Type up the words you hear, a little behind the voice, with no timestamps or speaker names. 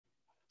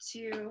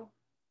2,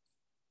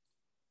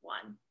 1.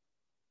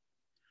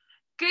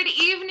 Good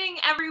evening,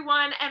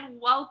 everyone, and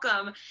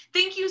welcome.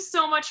 Thank you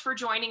so much for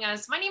joining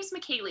us. My name's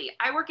McKaylee.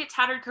 I work at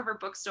Tattered Cover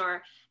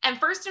Bookstore. And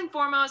first and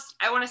foremost,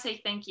 I want to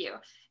say thank you.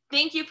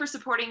 Thank you for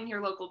supporting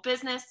your local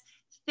business.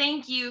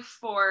 Thank you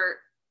for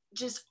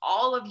just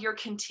all of your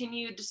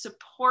continued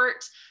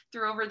support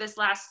through over this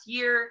last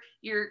year,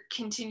 your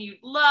continued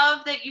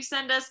love that you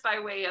send us by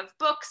way of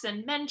books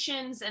and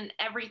mentions and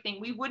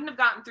everything. We wouldn't have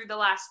gotten through the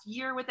last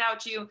year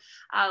without you,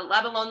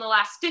 let alone the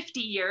last 50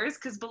 years,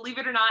 because believe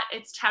it or not,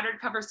 it's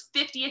Tattered Cover's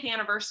 50th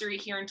anniversary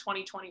here in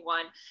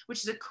 2021,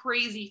 which is a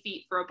crazy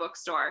feat for a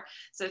bookstore.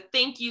 So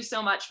thank you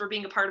so much for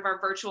being a part of our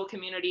virtual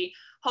community.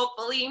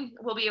 Hopefully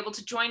we'll be able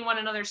to join one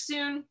another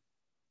soon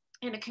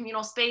in a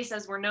communal space,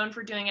 as we're known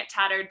for doing at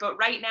Tattered, but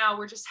right now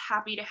we're just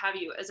happy to have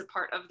you as a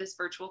part of this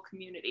virtual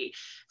community.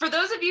 For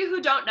those of you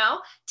who don't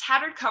know,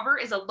 Tattered Cover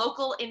is a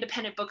local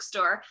independent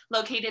bookstore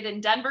located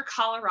in Denver,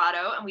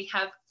 Colorado, and we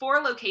have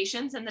 4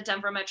 locations in the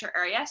Denver metro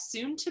area,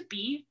 soon to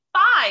be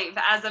 5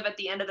 as of at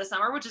the end of the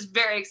summer, which is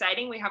very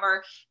exciting. We have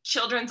our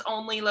children's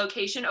only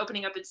location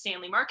opening up at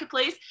Stanley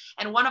Marketplace,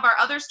 and one of our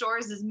other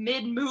stores is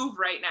mid-move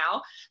right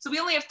now. So we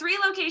only have 3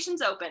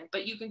 locations open,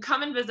 but you can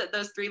come and visit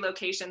those 3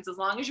 locations as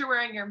long as you're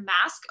wearing your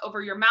mask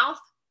over your mouth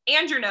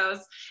and your nose,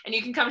 and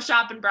you can come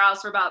shop and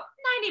browse for about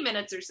 90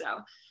 minutes or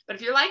so. But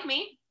if you're like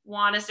me,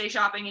 want to stay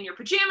shopping in your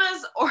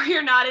pajamas, or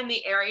you're not in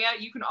the area,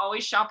 you can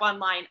always shop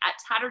online at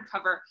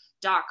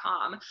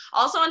tatteredcover.com.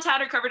 Also on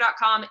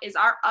tatteredcover.com is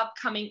our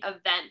upcoming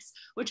events,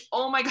 which,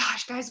 oh my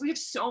gosh, guys, we have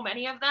so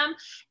many of them.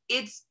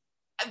 It's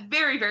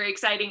very, very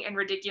exciting and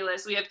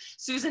ridiculous. We have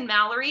Susan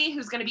Mallory,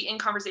 who's going to be in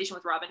conversation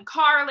with Robin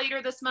Carr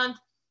later this month.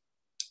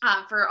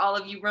 For all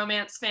of you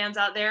romance fans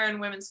out there and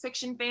women's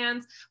fiction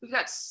fans, we've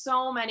got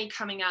so many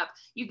coming up.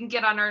 You can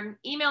get on our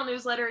email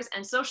newsletters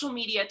and social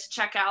media to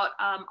check out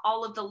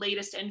all of the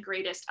latest and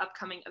greatest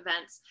upcoming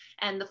events.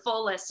 And the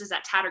full list is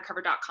at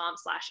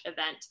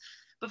tatteredcover.com/event.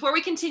 Before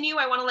we continue,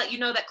 I want to let you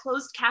know that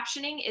closed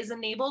captioning is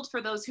enabled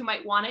for those who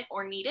might want it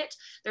or need it.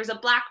 There's a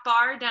black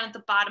bar down at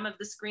the bottom of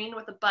the screen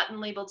with a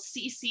button labeled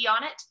CC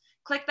on it.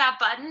 Click that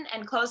button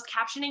and closed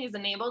captioning is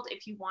enabled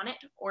if you want it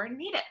or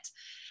need it.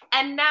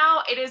 And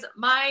now it is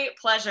my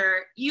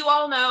pleasure. You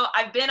all know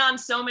I've been on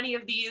so many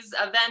of these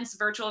events,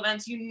 virtual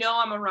events. You know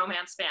I'm a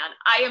romance fan.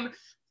 I am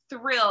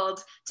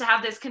thrilled to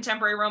have this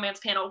contemporary romance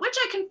panel, which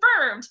I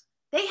confirmed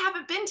they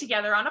haven't been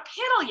together on a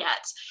panel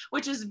yet,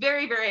 which is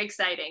very, very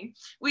exciting.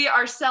 We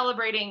are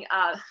celebrating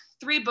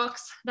 3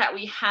 books that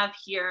we have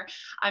here.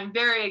 I'm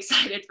very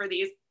excited for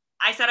these.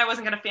 I said I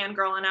wasn't going to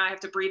fangirl, and now I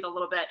have to breathe a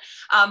little bit.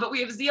 But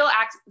we have Zio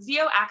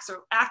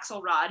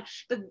Axelrod,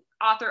 the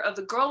author of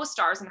The Girl with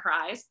Stars in Her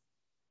Eyes,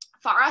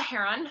 Farah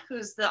Heron,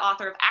 who's the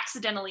author of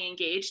Accidentally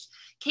Engaged,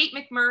 Kate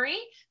McMurray,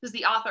 who's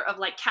the author of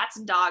Like Cats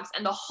and Dogs,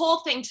 and the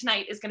whole thing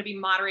tonight is going to be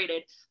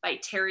moderated by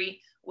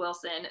Terry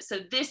Wilson. So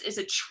this is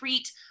a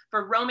treat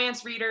for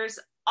romance readers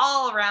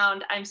all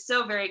around. I'm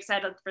so very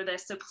excited for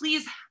this. So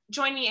please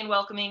join me in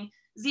welcoming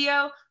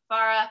Zio,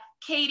 Farah,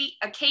 Kate,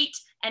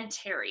 and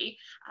Terry.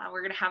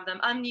 We're going to have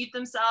them unmute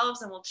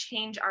themselves, and we'll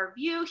change our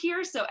view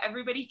here so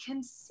everybody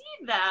can see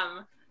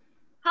them.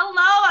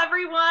 Hello,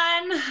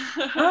 everyone.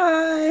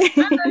 Hi.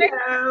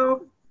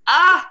 Hello.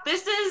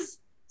 This is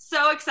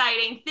so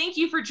exciting. Thank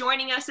you for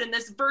joining us in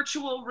this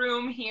virtual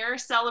room here,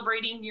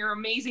 celebrating your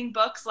amazing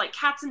books like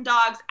Cats and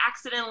Dogs,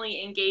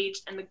 Accidentally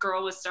Engaged, and The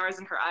Girl with Stars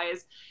in Her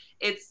Eyes.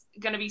 It's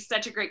going to be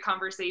such a great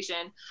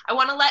conversation. I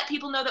want to let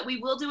people know that we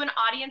will do an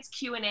audience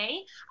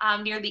Q&A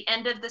near the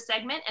end of the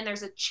segment, and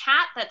there's a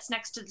chat that's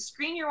next to the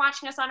screen you're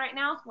watching us on right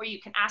now where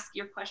you can ask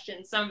your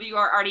questions. Some of you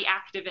are already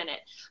active in it.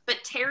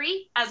 But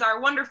Terry, as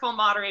our wonderful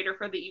moderator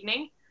for the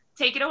evening,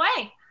 take it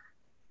away.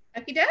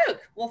 Okie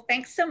doke. Well,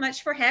 thanks so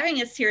much for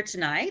having us here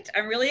tonight.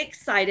 I'm really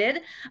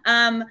excited.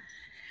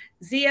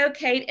 Zio,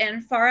 Kate,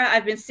 and Farah,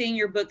 I've been seeing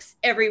your books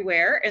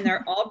everywhere, and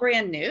they're all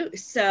brand new.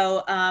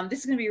 So this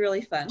is going to be a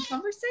really fun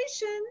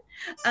conversation.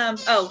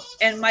 Oh,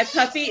 and my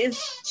puppy is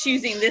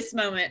choosing this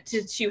moment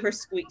to chew her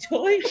squeak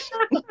toy.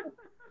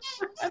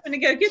 I'm going to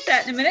go get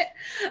that in a minute.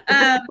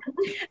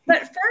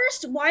 But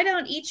first, why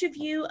don't each of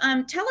you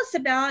tell us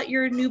about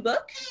your new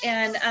book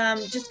and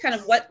just kind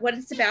of what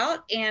it's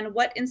about and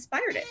what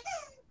inspired it?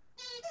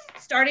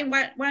 Starting,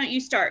 why don't you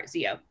start,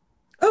 Zio?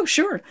 Oh,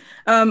 sure.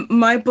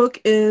 My book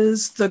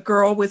is The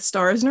Girl with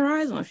Stars in Her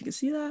Eyes. I don't know if you can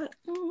see that.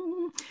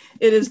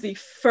 It is the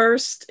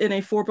first in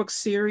a 4-book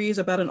series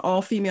about an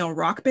all-female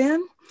rock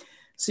band.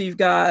 So you've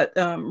got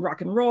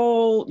rock and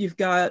roll, you've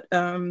got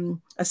a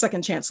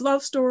second chance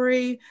love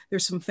story,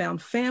 there's some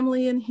found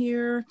family in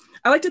here.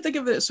 I like to think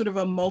of it as sort of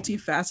a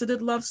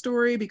multifaceted love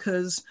story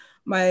because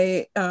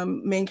my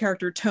main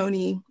character,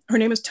 Tony, her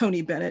name is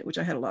Tony Bennett, which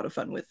I had a lot of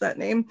fun with that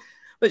name.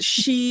 But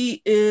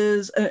she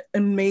is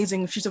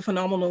amazing. She's a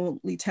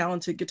phenomenally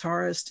talented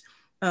guitarist,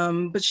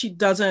 but she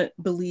doesn't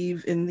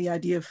believe in the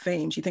idea of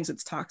fame. She thinks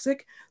it's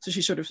toxic, so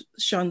she sort of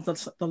shuns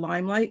the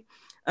limelight.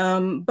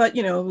 But,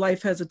 you know,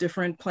 life has a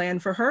different plan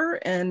for her.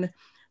 And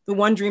the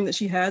one dream that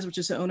she has, which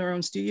is to own her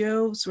own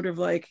studio, sort of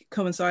like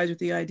coincides with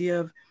the idea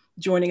of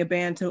joining a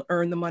band to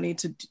earn the money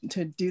to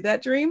do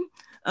that dream.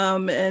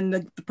 And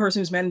the person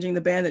who's managing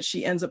the band that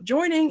she ends up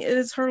joining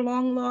is her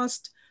long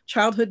lost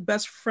childhood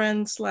best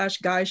friend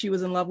 / guy she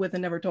was in love with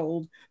and never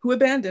told, who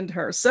abandoned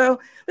her. So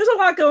there's a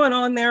lot going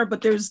on there,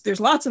 but there's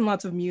lots and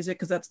lots of music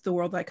because that's the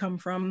world I come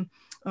from.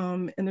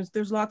 And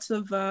there's lots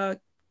of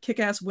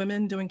kick-ass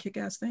women doing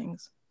kick-ass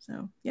things.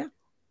 So yeah.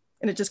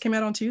 And it just came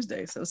out on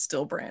Tuesday, so it's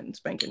still brand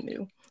spanking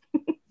new.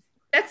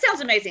 That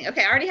sounds amazing.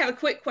 Okay, I already have a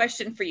quick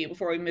question for you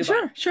before we move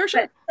on. Sure.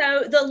 So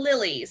the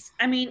Lilies,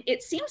 I mean,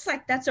 it seems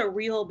like that's a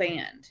real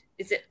band.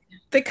 Is it?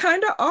 They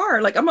kind of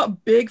are. Like, I'm a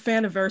big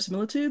fan of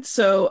verisimilitude,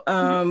 so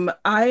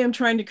I am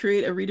trying to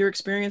create a reader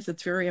experience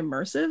that's very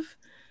immersive.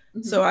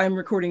 So I'm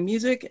recording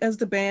music as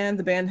the band.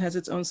 The band has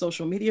its own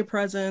social media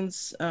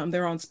presence.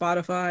 They're on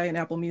Spotify and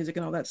Apple Music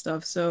and all that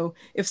stuff. So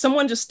if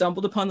someone just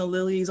stumbled upon the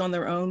Lilies on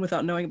their own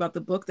without knowing about the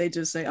book, they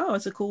just say, oh,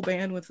 it's a cool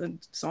band with a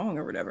song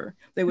or whatever.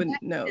 They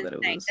wouldn't know that it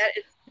was. That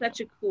is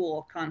such a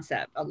cool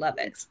concept. I love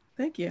it.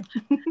 Thank you.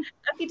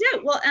 Okay,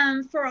 do. Well,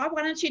 Farah,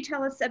 why don't you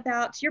tell us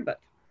about your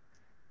book?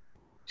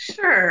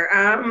 Sure.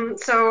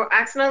 So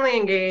Accidentally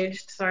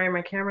Engaged, sorry,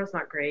 my camera's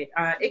not great.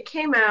 It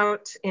came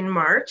out in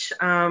March.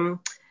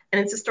 And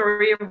it's a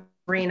story of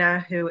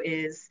Rena, who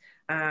is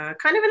kind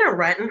of in a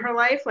rut in her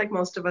life, like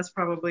most of us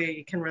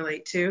probably can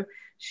relate to.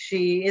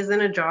 She is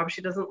in a job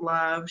she doesn't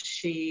love.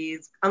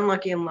 She's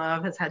unlucky in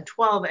love, has had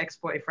 12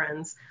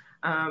 ex-boyfriends,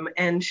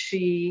 and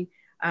she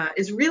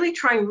is really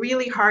trying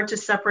really hard to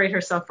separate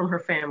herself from her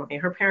family.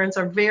 Her parents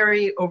are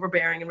very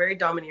overbearing and very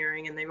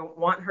domineering, and they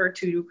want her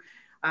to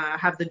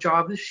have the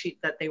job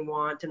that they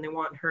want, and they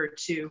want her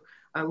to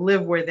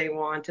live where they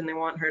want, and they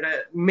want her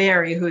to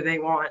marry who they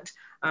want.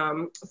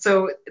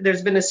 So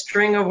there's been a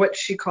string of what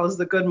she calls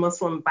the good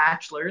Muslim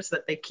bachelors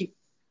that they keep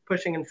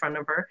pushing in front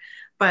of her.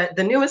 But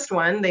the newest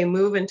one, they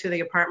move into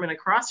the apartment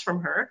across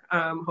from her,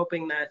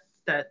 hoping that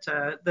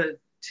the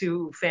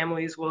two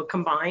families will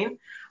combine.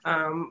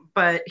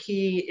 But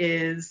he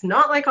is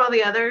not like all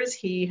the others.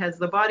 He has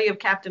the body of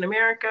Captain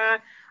America.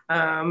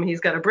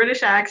 He's got a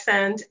British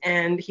accent,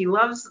 and he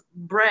loves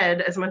bread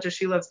as much as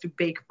she loves to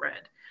bake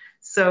bread.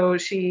 So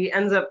she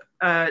ends up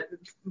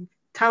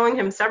telling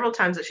him several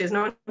times that she has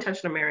no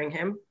intention of marrying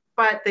him,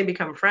 but they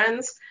become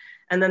friends.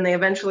 And then they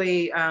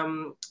eventually,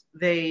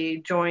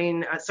 they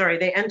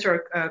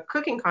enter a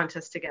cooking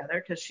contest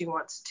together because she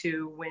wants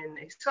to win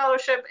a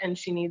scholarship and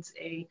she needs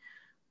a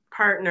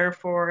partner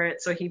for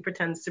it. So he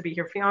pretends to be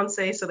her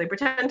fiance. So they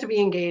pretend to be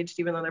engaged,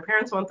 even though their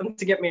parents want them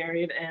to get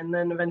married. And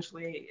then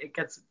eventually it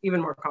gets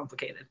even more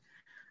complicated.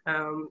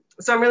 So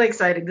I'm really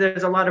excited.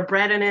 There's a lot of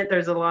bread in it.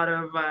 There's a lot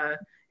of,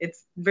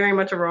 it's very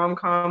much a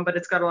rom-com, but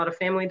it's got a lot of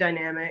family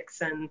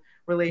dynamics and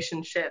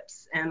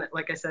relationships. And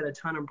like I said, a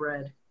ton of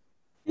bread.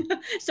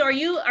 So are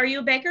you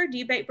a baker? Do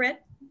you bake bread?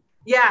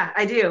 Yeah,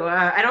 I do.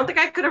 I don't think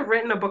I could have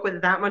written a book with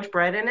that much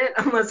bread in it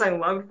unless I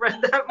love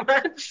bread that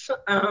much.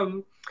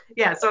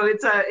 Yeah, so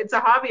it's a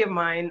hobby of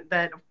mine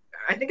that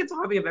I think it's a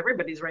hobby of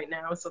everybody's right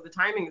now. So the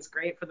timing is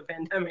great for the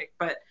pandemic,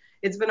 but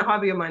it's been a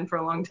hobby of mine for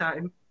a long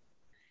time.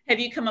 Have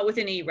you come up with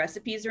any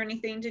recipes or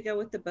anything to go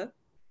with the book?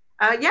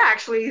 Yeah,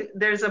 actually,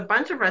 there's a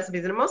bunch of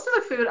recipes, and most of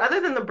the food, other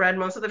than the bread,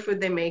 most of the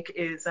food they make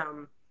is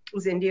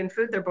Indian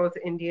food. They're both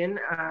Indian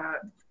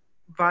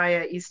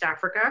via East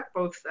Africa.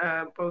 Both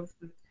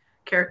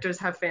characters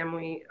have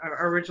family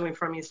are originally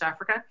from East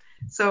Africa.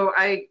 So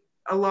a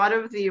lot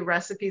of the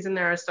recipes in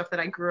there are stuff that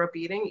I grew up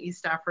eating,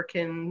 East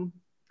African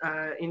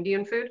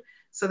Indian food.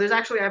 So I've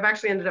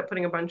actually ended up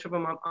putting a bunch of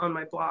them up on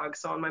my blog.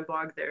 So on my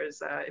blog,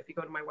 there's if you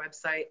go to my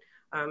website,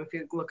 if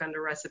you look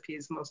under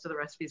recipes, most of the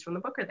recipes from the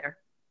book are there.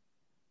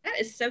 That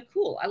is so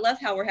cool. I love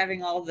how we're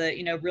having all the,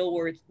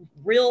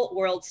 real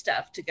world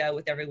stuff to go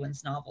with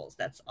everyone's novels.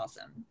 That's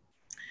awesome.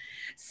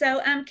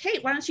 So,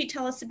 Kate, why don't you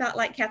tell us about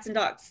Like Cats and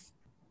Dogs?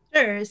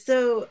 Sure.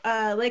 So,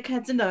 Like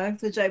Cats and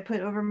Dogs, which I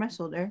put over my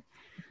shoulder,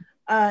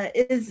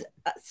 is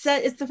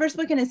set. It's the first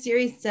book in a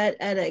series set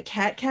at a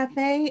cat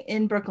cafe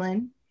in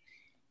Brooklyn.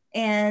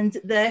 And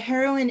the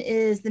heroine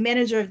is the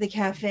manager of the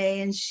cafe,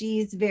 and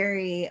she's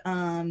very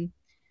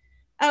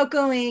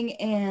outgoing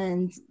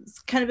and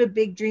kind of a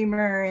big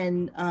dreamer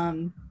and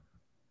a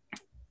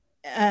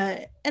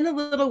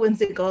little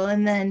whimsical.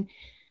 And then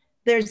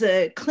there's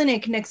a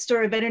clinic next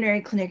door, a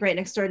veterinary clinic right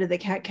next door to the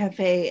cat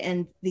cafe,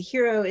 and the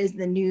hero is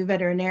the new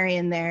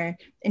veterinarian there,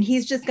 and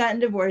he's just gotten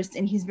divorced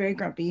and he's very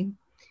grumpy,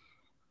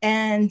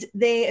 and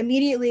they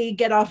immediately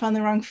get off on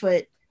the wrong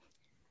foot,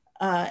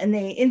 and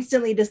they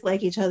instantly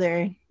dislike each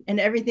other, and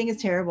everything is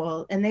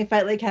terrible, and they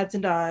fight like cats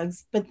and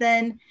dogs. But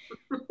then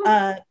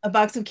a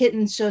box of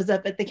kittens shows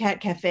up at the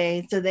cat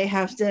cafe, so they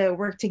have to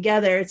work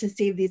together to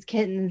save these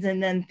kittens,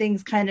 and then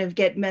things kind of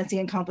get messy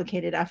and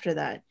complicated after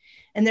that.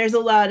 And there's a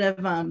lot of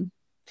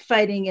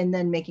fighting and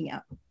then making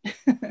out.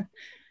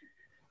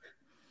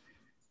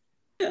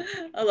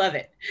 I love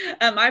it.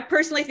 I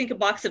personally think a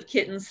box of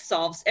kittens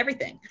solves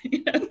everything.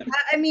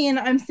 I mean,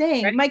 I'm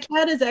saying, right? My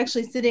cat is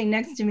actually sitting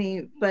next to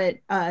me, but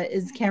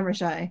is camera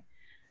shy.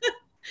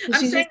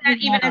 I'm saying that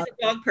even as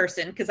a dog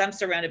person, because I'm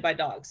surrounded by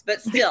dogs,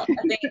 but still,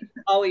 I think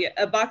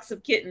a box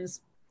of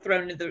kittens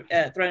thrown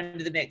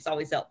into the mix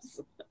always helps.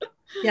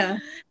 Yeah.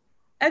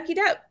 Okie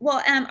doke.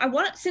 Well,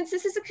 since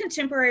this is a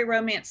contemporary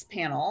romance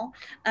panel,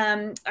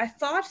 I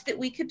thought that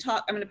we could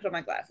talk. I'm going to put on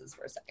my glasses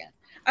for a second.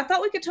 I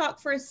thought we could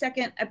talk for a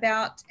second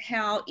about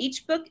how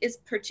each book is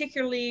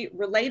particularly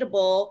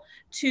relatable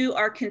to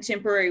our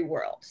contemporary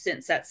world,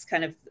 since that's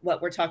kind of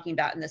what we're talking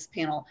about in this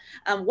panel.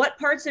 What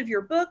parts of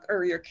your book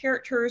or your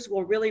characters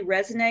will really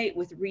resonate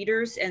with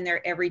readers and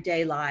their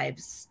everyday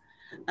lives?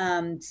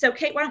 So,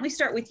 Kate, why don't we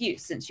start with you,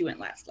 since you went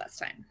last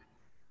time?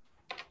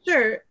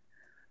 Sure.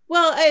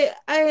 Well,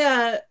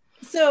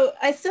 so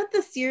I set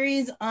the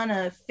series on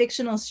a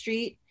fictional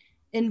street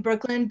in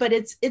Brooklyn, but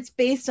it's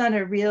based on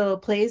a real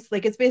place.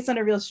 Like, it's based on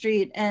a real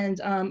street.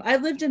 And I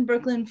lived in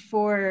Brooklyn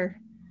for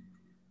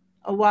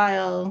a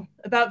while,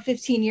 about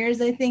 15 years,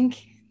 I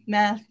think,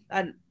 math.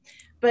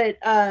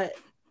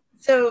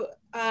 So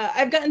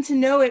I've gotten to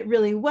know it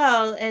really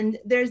well. And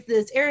there's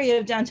this area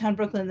of downtown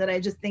Brooklyn that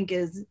I just think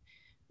is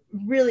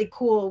really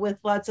cool, with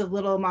lots of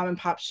little mom and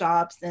pop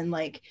shops,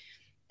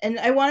 and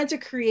I wanted to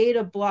create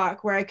a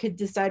block where I could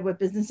decide what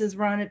businesses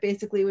were on it,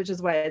 basically, which is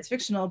why it's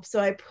fictional. So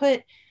I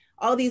put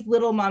all these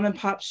little mom and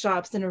pop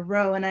shops in a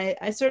row, and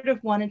I sort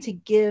of wanted to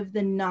give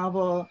the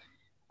novel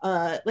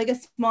like a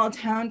small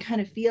town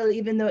kind of feel,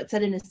 even though it's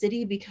set in a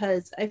city,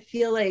 because I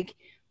feel like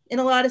in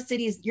a lot of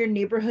cities, your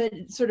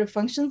neighborhood sort of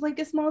functions like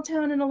a small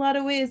town in a lot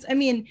of ways. I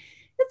mean,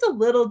 it's a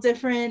little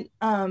different,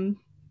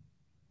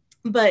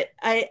 but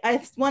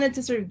I wanted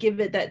to sort of give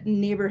it that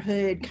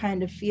neighborhood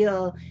kind of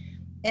feel.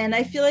 And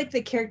I feel like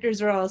the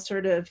characters are all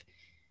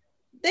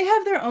they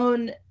have their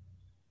own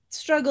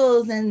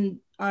struggles and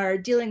are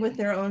dealing with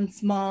their own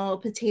small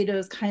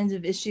potatoes kinds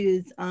of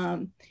issues.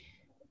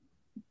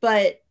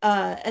 But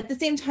at the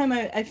same time,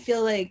 I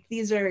feel like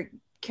these are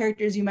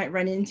characters you might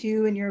run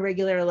into in your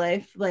regular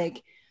life.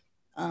 Like,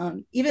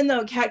 even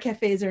though cat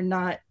cafes are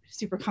not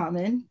super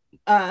common,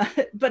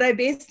 but I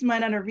based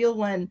mine on a real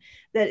one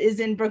that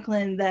is in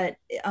Brooklyn that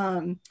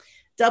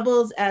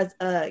doubles as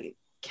a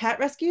cat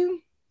rescue.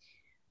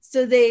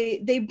 So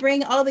they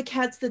bring all the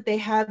cats that they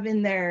have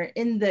in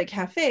the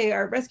cafe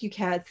are rescue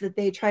cats that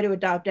they try to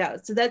adopt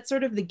out. So that's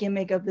sort of the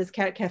gimmick of this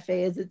cat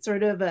cafe, is it's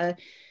sort of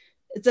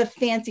it's a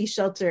fancy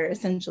shelter,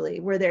 essentially,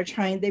 where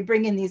they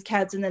bring in these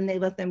cats and then they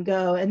let them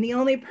go. And the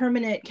only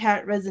permanent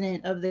cat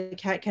resident of the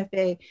cat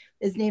cafe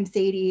is named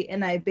Sadie,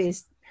 and I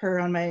based her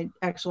on my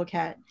actual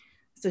cat.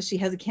 So she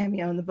has a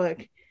cameo in the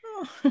book.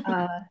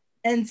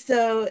 And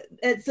so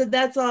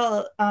that's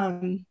all.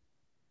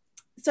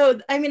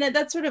 So, I mean,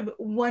 that's sort of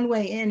one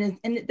way in,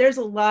 and there's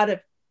a lot of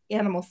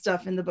animal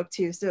stuff in the book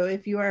too. So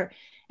if you are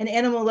an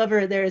animal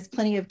lover, there is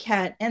plenty of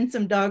cat and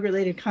some dog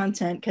related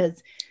content,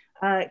 because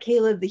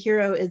Caleb, the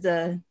hero,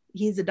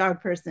 he's a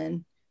dog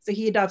person. So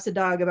he adopts a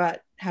dog about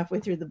halfway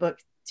through the book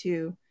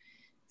too.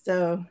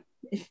 So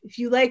if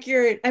you like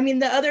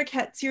the other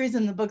cat series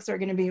in the books are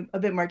going to be a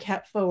bit more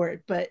cat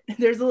forward, but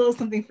there's a little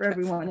something for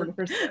everyone in the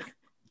first book.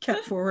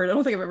 Cat forward. I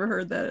don't think I've ever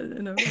heard that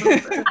in a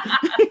book.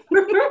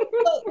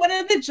 Well, one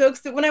of the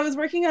jokes that when I was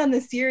working on the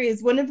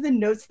series, one of the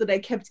notes that I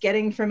kept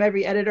getting from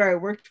every editor I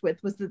worked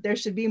with was that there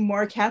should be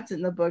more cats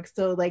in the book.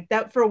 So like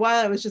that, for a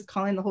while, I was just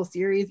calling the whole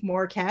series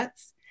More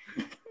Cats.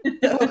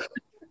 So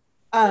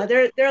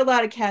there are a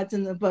lot of cats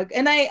in the book,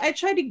 and I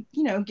try to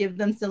give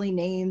them silly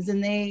names,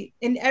 and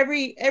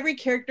every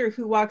character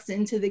who walks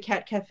into the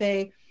cat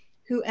cafe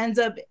who ends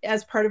up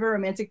as part of a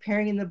romantic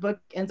pairing in the book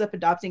ends up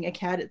adopting a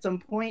cat at some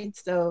point.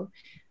 So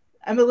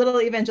I'm a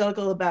little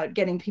evangelical about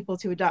getting people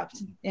to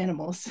adopt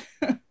animals.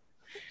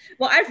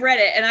 Well, I've read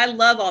it and I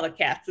love all the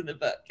cats in the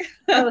book.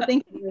 Oh,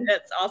 thank you.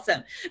 That's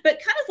awesome. But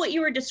kind of what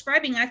you were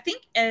describing, I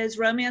think as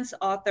romance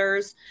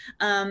authors,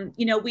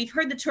 we've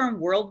heard the term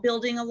world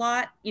building a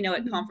lot,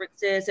 at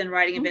conferences and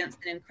writing events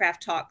and in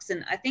craft talks.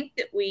 And I think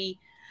that we,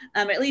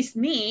 at least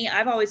me,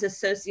 I've always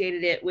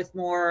associated it with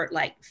more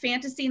like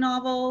fantasy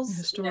novels,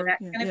 historic, that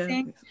kind of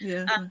thing.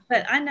 Yeah.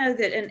 But I know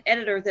that an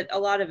editor that a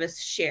lot of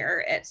us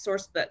share at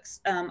Source Books,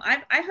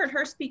 I heard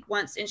her speak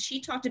once, and she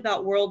talked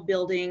about world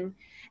building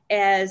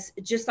as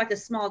just like a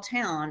small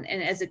town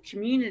and as a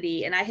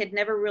community. And I had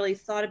never really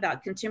thought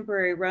about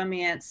contemporary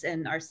romance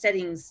and our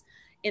settings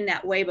in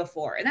that way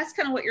before. And that's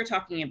kind of what you're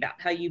talking about,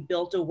 how you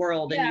built a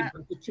world and you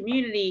built a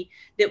community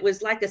that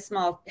was like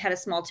had a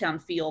small town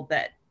feel,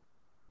 but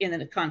in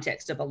the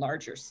context of a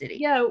larger city.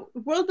 Yeah,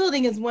 world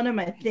building is one of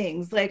my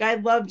things. Like, I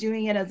love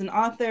doing it as an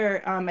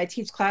author. I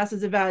teach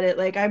classes about it.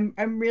 Like, I'm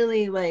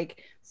really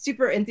like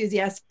super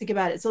enthusiastic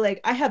about it. So like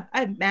I have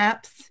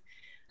maps.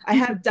 I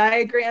have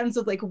diagrams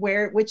of like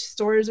which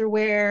stores are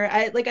where.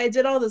 I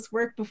did all this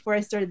work before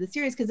I started the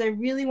series because I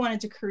really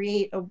wanted to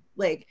create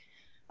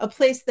a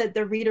place that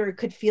the reader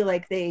could feel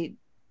like they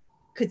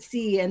could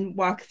see and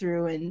walk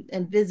through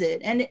and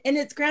visit. And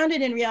it's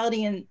grounded in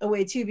reality in a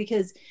way too,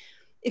 because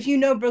if you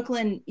know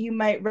Brooklyn, you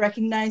might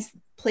recognize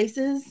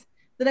places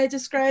that I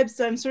described.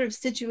 So I'm sort of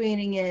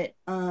situating it.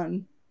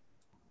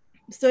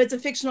 So it's a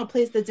fictional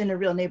place that's in a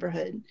real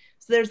neighborhood.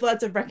 So there's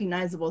lots of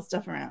recognizable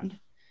stuff around.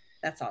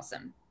 That's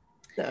awesome.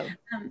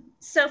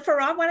 So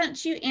Farah, why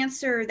don't you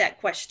answer that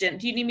question?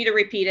 Do you need me to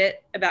repeat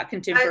it about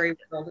contemporary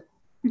world?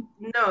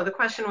 No, the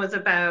question was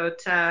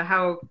about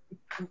how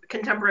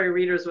contemporary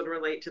readers would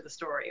relate to the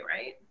story,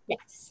 right?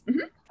 Yes.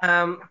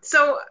 Mm-hmm.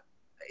 So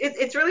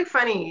it's really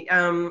funny.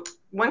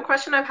 One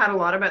question I've had a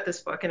lot about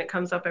this book, and it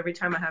comes up every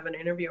time I have an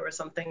interview or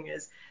something,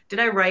 is did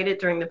I write it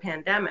during the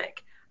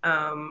pandemic?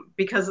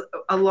 Because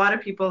a lot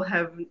of people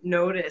have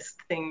noticed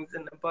things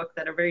in the book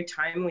that are very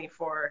timely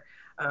for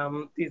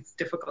these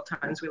difficult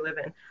times we live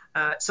in.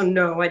 So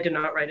no, I did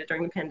not write it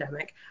during the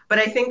pandemic. But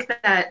I think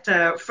that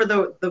for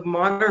the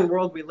modern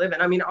world we live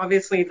in, I mean,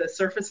 obviously the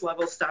surface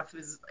level stuff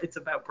it's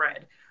about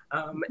bread.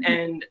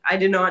 And I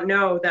did not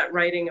know that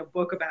writing a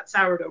book about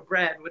sourdough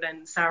bread would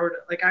end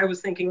sourdough. Like I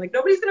was thinking, like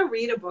nobody's gonna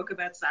read a book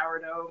about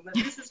sourdough.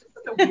 This is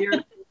such a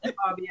weird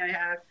hobby I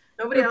have.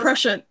 Nobody else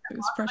has an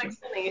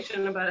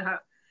explanation about how.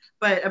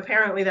 But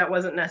apparently that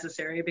wasn't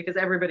necessary because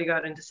everybody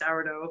got into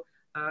sourdough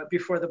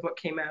before the book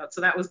came out,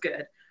 so that was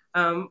good.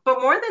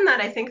 But more than that,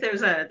 I think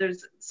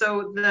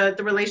so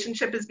the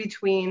relationship is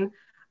between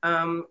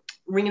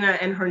Rena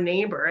and her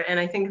neighbor, and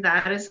I think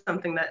that is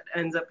something that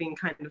ends up being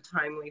kind of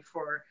timely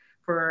for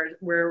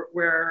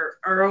where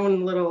our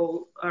own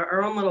little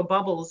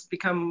bubbles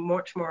become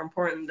much more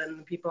important than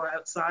the people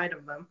outside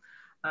of them.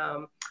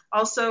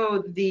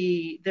 Also,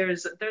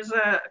 there's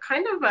a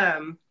kind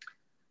of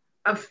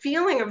a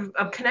feeling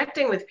of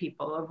connecting with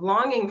people, of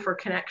longing for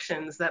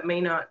connections that may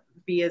not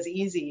be as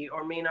easy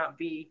or may not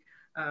be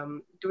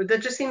that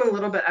just seem a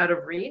little bit out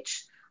of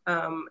reach.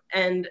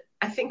 And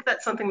I think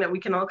that's something that we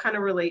can all kind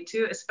of relate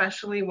to,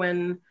 especially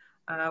when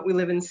we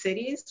live in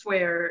cities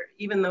where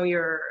even though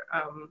you're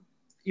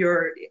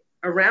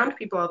around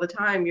people all the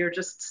time, you're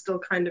just still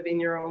kind of in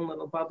your own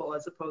little bubble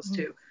as opposed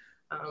to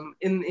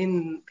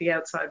in the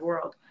outside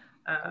world.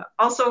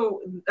 Also,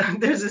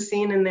 there's a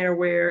scene in there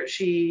where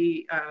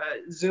she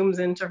zooms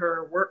into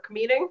her work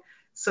meeting.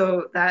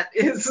 So that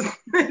is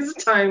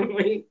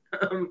timely.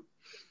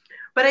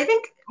 But I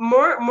think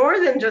more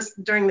than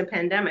just during the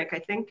pandemic, I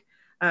think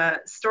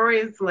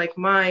stories like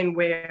mine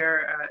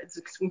where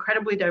it's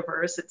incredibly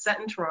diverse, it's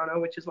set in Toronto,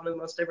 which is one of the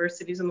most diverse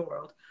cities in the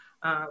world.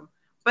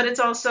 But it's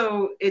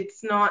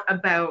not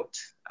about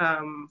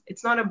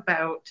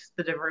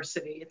the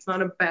diversity. It's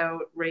not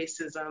about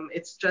racism.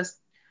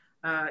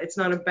 It's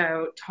not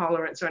about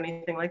tolerance or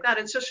anything like that.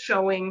 It's just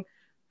showing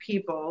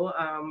people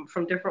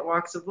from different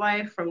walks of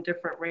life, from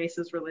different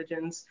races,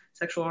 religions,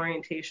 sexual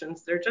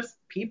orientations. They're just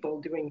people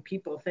doing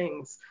people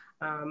things.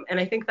 And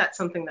I think that's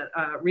something that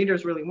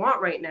readers really want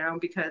right now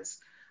because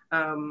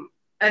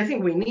I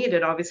think we need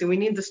it. Obviously, we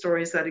need the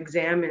stories that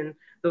examine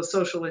those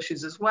social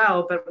issues as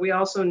well, but we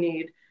also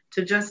need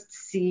to just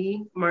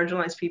see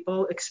marginalized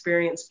people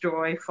experience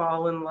joy,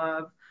 fall in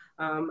love,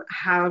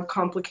 have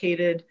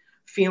complicated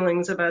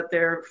feelings about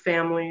their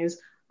families,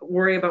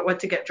 worry about what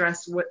to get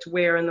dressed, what to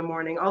wear in the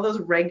morning, all those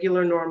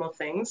regular normal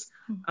things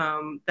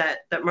that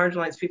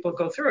marginalized people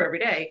go through every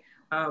day.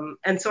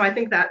 And so I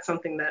think that's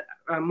something that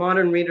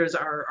modern readers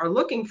are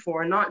looking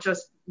for, not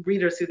just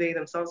readers who they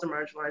themselves are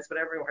marginalized, but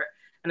everywhere.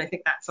 And I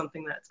think that's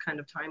something that's kind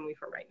of timely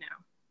for right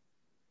now.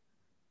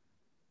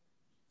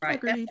 Right.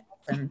 That's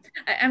awesome.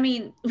 I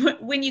mean,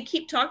 when you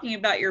keep talking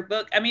about your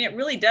book, I mean, it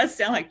really does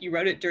sound like you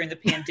wrote it during the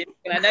pandemic.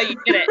 And I know you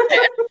did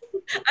it.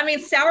 I mean,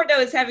 sourdough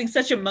is having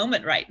such a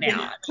moment right now.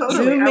 Yeah,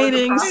 totally. Zoom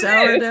meetings,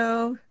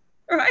 sourdough.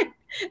 Right.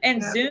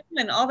 And Zoom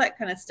and all that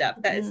kind of stuff.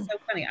 That is so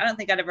funny. I don't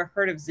think I'd ever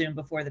heard of Zoom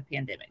before the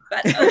pandemic.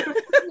 But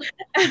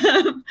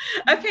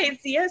okay,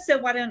 Zia, so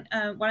why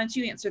don't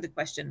you answer the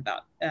question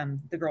about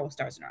The Girl with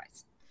Stars in Her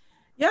Eyes?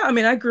 Yeah, I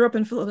mean, I grew up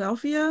in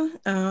Philadelphia.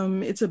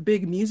 It's a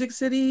big music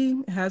city,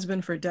 has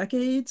been for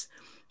decades.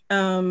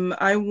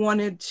 I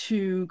wanted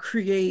to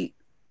create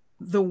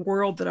the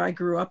world that I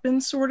grew up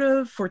in, sort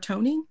of, for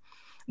Toni,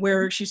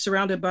 where she's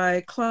surrounded by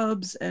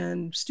clubs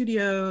and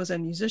studios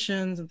and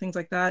musicians and things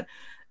like that,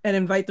 and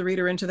invite the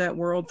reader into that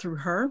world through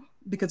her,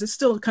 because it's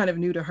still kind of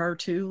new to her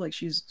too. Like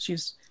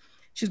she's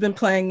been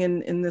playing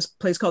in this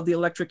place called the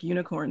Electric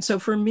Unicorn. So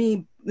for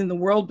me, in the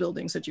world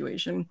building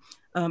situation,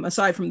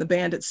 aside from the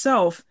band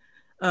itself,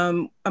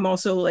 I'm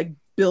also like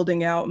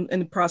building out, in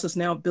the process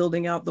now,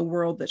 building out the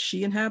world that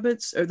she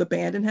inhabits, or the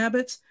band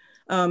inhabits.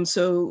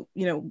 So,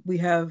 you know,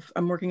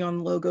 I'm working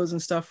on logos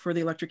and stuff for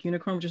the Electric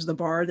Unicorn, which is the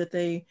bar that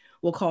they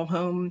will call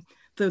home.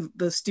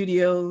 The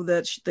studio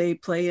that they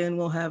play in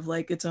will have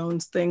like its own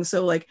thing.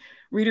 So like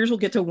readers will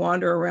get to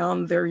wander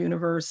around their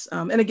universe.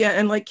 And again,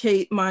 and like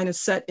Kate, mine is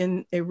set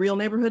in a real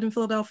neighborhood in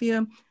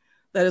Philadelphia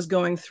that has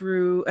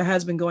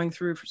been going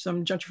through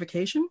some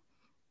gentrification.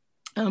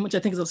 Which I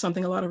think is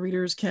something a lot of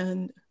readers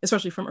can,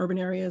 especially from urban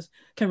areas,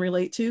 can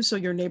relate to. So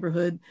your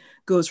neighborhood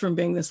goes from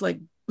being this like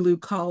blue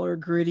collar,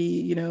 gritty,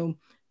 you know,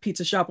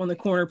 pizza shop on the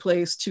corner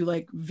place to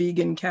like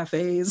vegan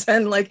cafes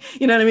and like,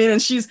 you know what I mean?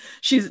 And she's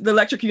the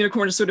Electric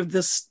Unicorn is sort of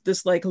this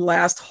like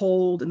last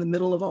hold in the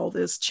middle of all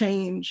this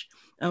change,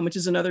 which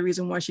is another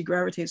reason why she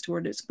gravitates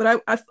toward it.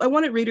 But I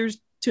wanted readers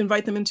to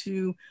invite them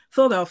into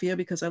Philadelphia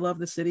because I love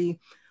the city,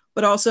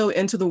 but also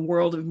into the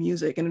world of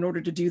music. And in order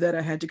to do that,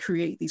 I had to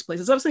create these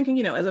places. I was thinking,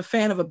 you know, as a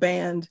fan of a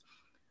band,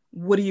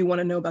 what do you want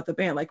to know about the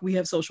band? Like we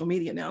have social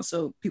media now,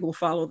 so people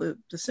follow the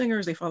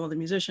singers, they follow the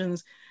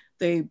musicians,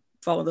 they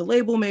follow the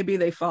label, maybe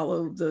they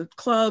follow the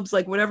clubs,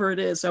 like whatever it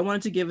is. So I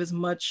wanted to give as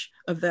much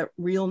of that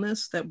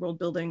realness, that world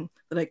building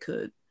that I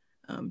could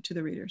to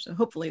the reader. So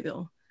hopefully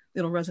it'll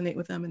resonate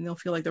with them and they'll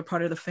feel like they're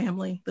part of the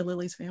family, the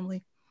Lilies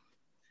family.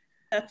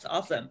 That's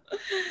awesome.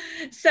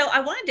 So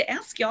I wanted to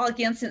ask y'all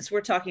again, since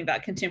we're talking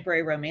about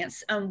contemporary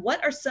romance,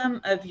 what are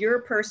some of your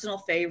personal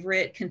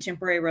favorite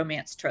contemporary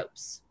romance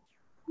tropes?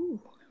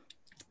 Ooh.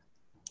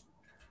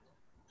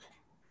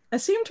 I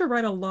seem to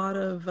write a lot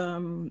of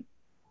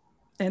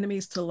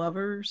enemies to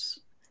lovers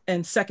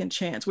and second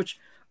chance, which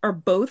are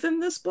both in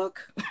this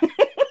book.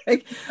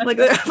 I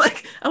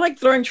like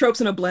throwing tropes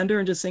in a blender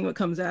and just seeing what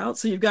comes out.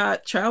 So you've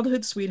got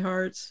childhood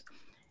sweethearts,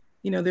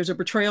 there's a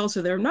betrayal,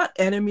 so they're not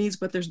enemies,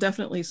 but there's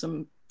definitely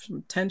some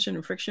tension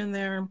and friction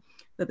there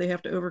that they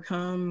have to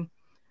overcome.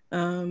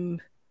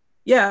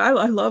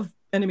 I love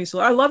enemies. So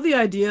I love the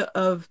idea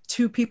of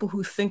two people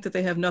who think that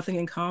they have nothing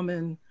in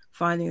common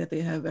finding that they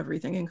have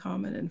everything in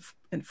common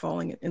and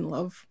falling in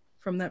love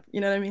from that. You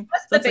know what I mean?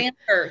 What's the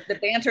banter? The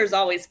banter is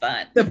always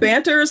fun. The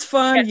banter is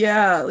fun.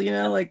 Yeah.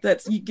 Like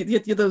that's, you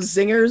get those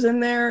zingers in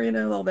there,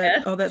 all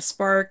that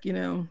spark,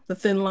 the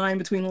thin line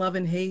between love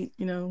and hate,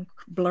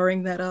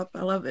 blurring that up.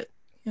 I love it.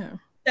 Yeah.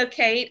 So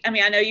Kate, I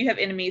know you have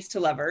enemies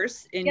to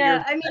lovers in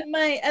your...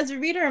 as a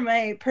reader,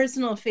 my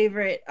personal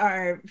favorite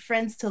are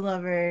friends to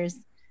lovers.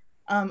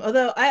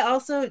 Although I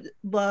also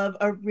love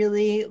a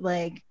really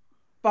like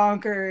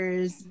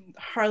bonkers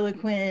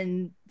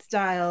Harlequin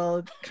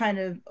style, kind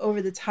of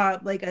over the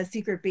top, like a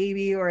secret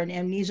baby or an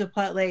amnesia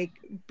plot. Like,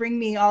 bring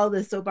me all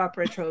the soap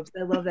opera tropes.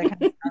 I love that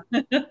kind of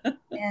stuff.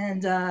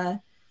 And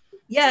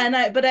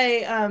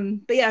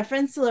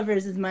friends to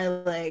lovers is my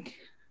like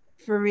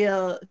for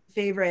real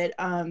favorite.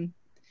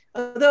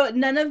 Although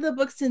none of the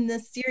books in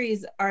this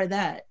series are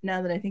that,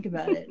 now that I think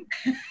about it.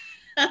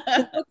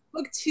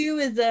 book 2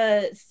 is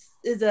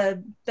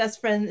the best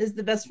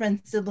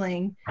friend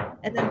sibling,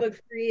 and then book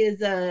 3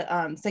 is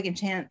a second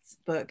chance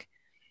book.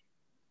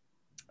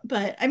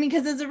 But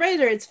because as a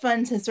writer, it's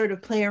fun to sort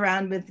of play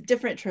around with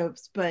different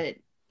tropes. But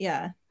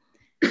yeah.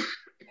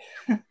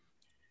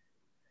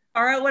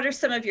 Farah, what are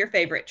some of your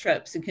favorite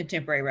tropes in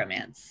contemporary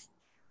romance?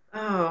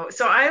 Oh,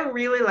 so I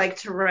really like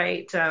to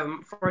write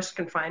forced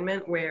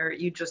confinement, where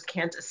you just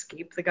can't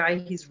escape the guy.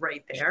 He's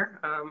right there.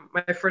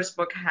 My first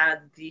book had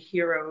the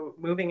hero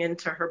moving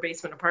into her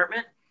basement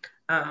apartment.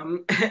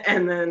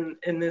 And then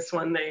in this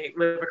one, they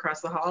live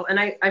across the hall. And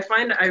I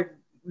find I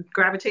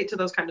gravitate to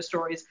those kind of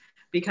stories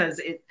because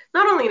it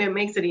not only it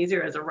makes it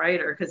easier as a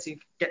writer because you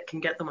can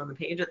get them on the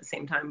page at the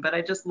same time, but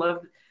I just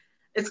love,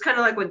 it's kind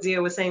of like what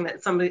Zia was saying,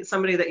 that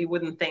somebody that you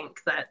wouldn't think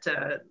that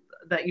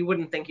you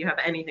wouldn't think you have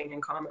anything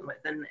in common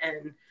with.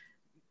 And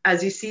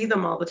as you see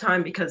them all the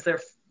time, because they're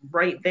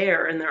right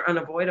there and they're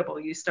unavoidable,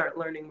 you start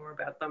learning more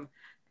about them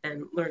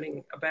and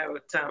learning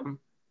about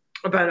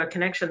a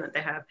connection that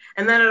they have.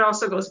 And then it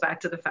also goes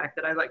back to the fact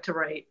that I like to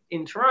write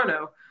in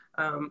Toronto,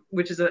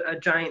 which is a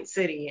giant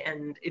city,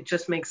 and it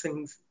just makes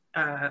things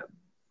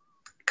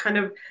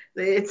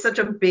it's such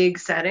a big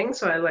setting.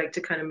 So I like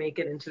to kind of make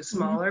it into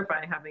smaller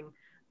by having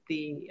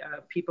the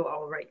people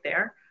all right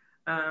there.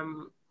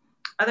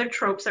 Other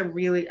tropes are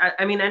really,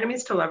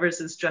 enemies to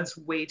lovers is just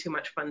way too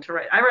much fun to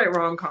write. I write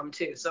rom-com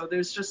too, so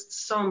there's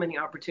just so many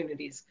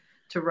opportunities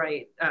to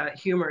write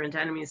humor into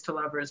enemies to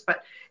lovers.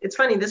 But it's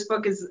funny, this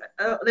book is,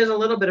 there's a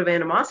little bit of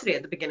animosity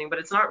at the beginning, but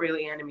it's not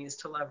really enemies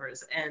to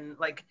lovers. And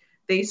like,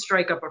 they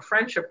strike up a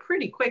friendship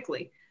pretty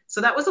quickly.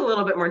 So that was a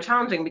little bit more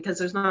challenging because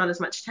there's not as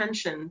much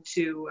tension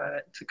to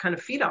kind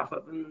of feed off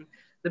of, and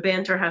the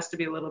banter has to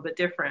be a little bit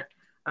different.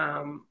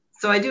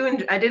 So I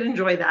did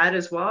enjoy that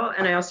as well.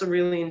 And I also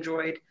really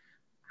enjoyed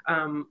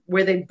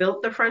where they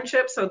built the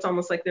friendship. So it's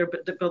almost like they're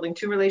building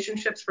two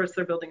relationships. First,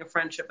 they're building a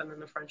friendship, and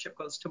then the friendship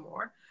goes to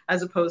more,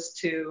 as opposed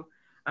to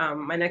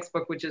my next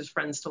book, which is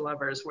Friends to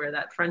Lovers, where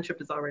that friendship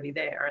is already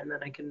there, and then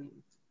I can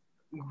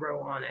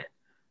grow on it.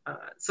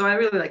 So I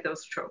really like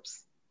those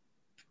tropes.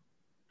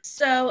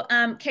 So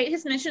Kate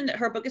has mentioned that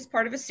her book is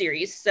part of a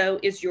series. So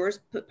is yours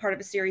part of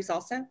a series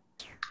also?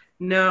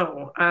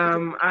 No,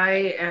 I'm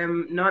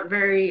not a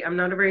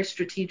very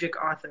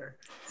strategic author.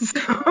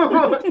 So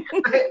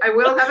I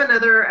will have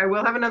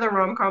another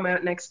rom-com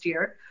out next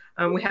year.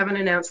 We haven't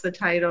announced the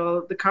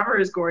title. The cover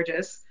is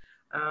gorgeous,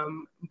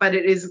 but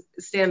it is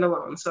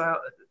standalone, so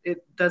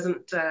it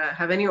doesn't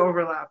have any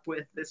overlap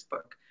with this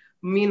book.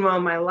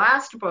 Meanwhile, my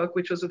last book,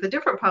 which was with a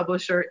different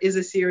publisher, is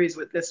a series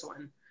with this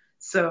one.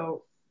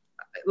 So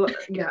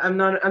yeah, I'm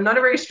not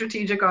a very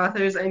strategic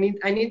author. I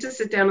need to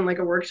sit down in like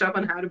a workshop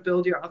on how to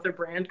build your author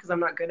brand, because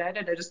I'm not good at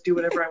it. I just do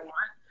whatever I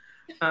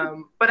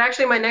want. But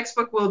actually my next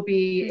book will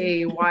be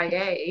a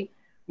YA,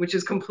 which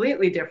is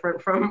completely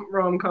different from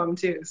rom-com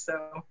too.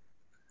 So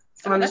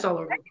I'm just all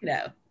over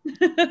it.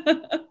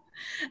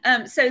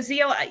 So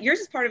Zio, yours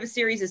is part of a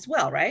series as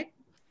well, right?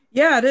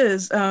 Yeah, it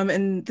is.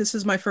 And this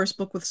is my first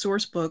book with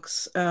Source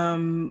Books,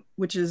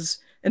 which is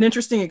an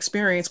interesting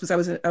experience because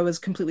I was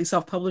completely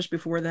self-published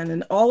before then,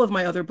 and all of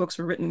my other books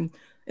were written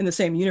in the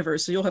same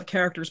universe. So you'll have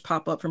characters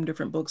pop up from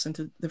different books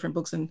into different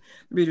books, and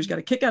the readers got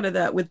a kick out of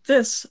that. With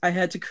this, I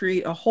had to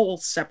create a whole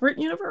separate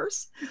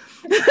universe.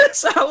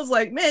 So I was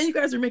like, man, you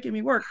guys are making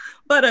me work.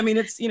 But I mean,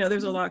 it's, you know,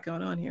 there's a lot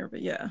going on here.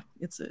 But yeah,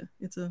 it's a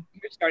you're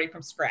starting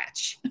from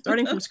scratch.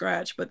 Starting from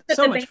scratch, but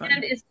so much fun.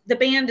 The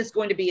band is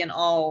going to be in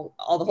all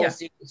the whole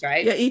series,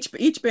 right? Yeah,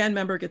 each band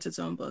member gets its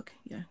own book.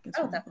 Yeah. That's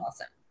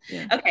awesome.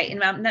 Yeah. Okay, and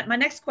my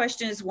next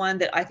question is one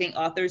that I think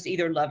authors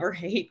either love or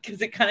hate, because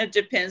it kind of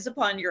depends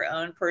upon your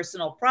own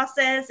personal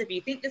process, if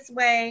you think this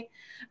way.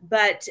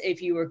 But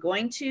if you were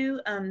going to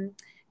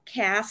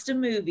cast a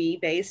movie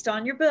based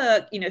on your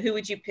book, you know, who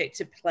would you pick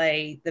to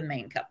play the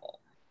main couple?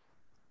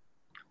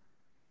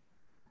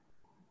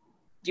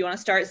 Do you want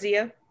to start,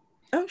 Zia?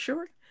 Oh,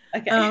 sure.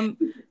 Okay.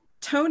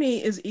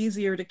 Tony is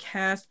easier to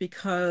cast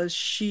because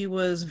she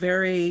was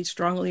very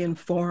strongly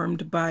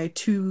informed by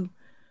two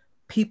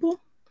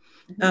people.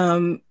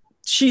 When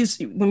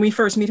we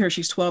first meet her,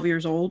 she's 12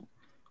 years old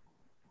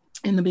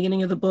in the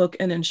beginning of the book,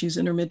 and then she's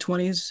in her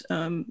mid-20s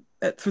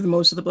for the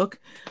most of the book.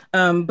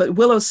 But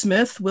Willow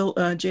Smith,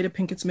 Jada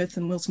Pinkett Smith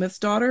and Will Smith's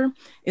daughter,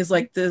 is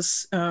like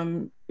this,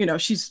 you know,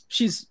 she's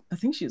I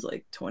think she's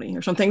like 20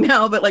 or something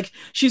now, but like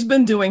she's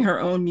been doing her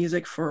own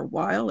music for a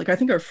while. Like I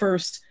think her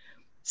first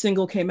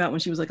single came out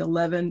when she was like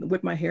 11,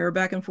 Whip My Hair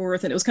Back and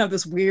Forth, and it was kind of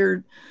this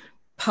weird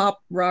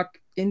pop rock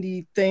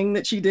indie thing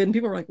that she did, and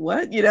people were like,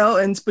 what, you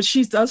know? But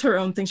she does her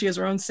own thing. She has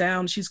her own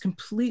sound. She's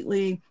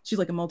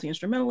like a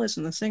multi-instrumentalist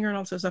and the singer and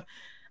all this stuff.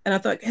 And I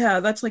thought, yeah,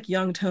 that's like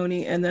young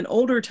Tony. And then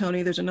older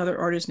Tony, there's another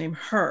artist named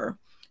Her,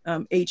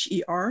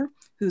 Her,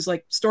 who's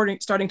like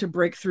starting to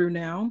break through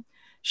now.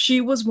 She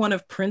was one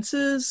of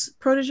Prince's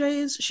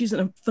proteges. She's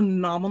a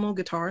phenomenal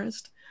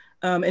guitarist.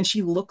 And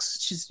she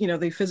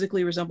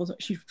physically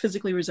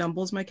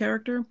resembles my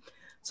character.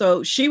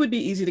 So she would be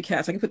easy to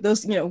cast. I could put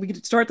those, you know, we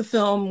could start the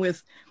film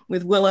with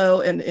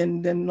Willow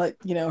and then let,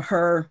 you know,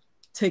 Her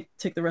take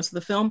the rest of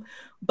the film.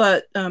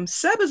 But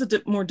Seb is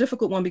a more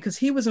difficult one because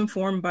he was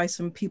informed by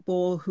some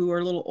people who are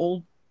a little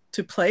old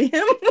to play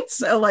him.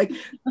 So like,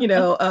 you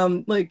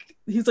know, like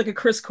he's like a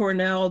Chris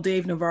Cornell,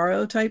 Dave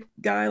Navarro type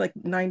guy, like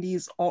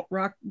 90s alt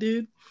rock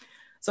dude.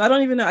 So I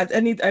don't even know.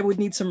 I would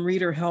need some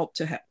reader help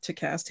to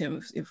cast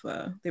him if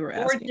they were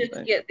asking. Or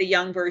just get the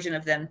young version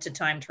of them to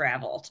time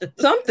travel.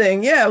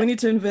 Something, yeah. We need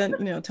to invent,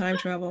 you know, time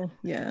travel.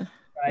 Yeah.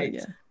 Right.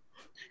 Yeah.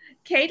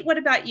 Kate, what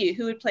about you?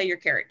 Who would play your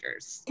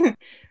characters? So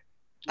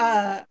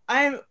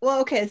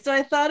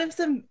I thought of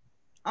some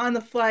on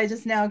the fly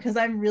just now because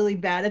I'm really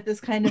bad at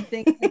this kind of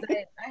thing.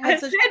 I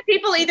said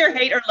people either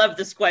hate or love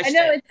this question. I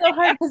know it's so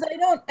hard because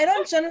I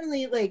don't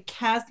generally like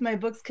cast my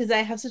books because I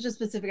have such a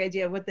specific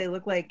idea of what they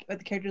look like, what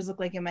the characters look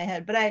like in my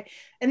head.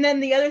 And then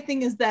the other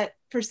thing is that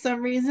for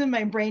some reason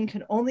my brain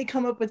can only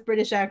come up with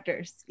British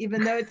actors,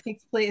 even though it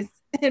takes place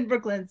in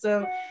Brooklyn.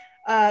 So,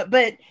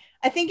 but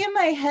I think in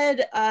my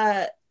head,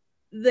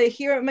 my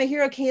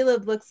hero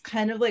Caleb looks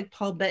kind of like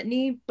Paul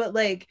Bettany, but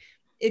like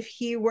if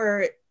he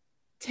were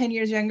 10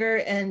 years younger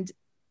and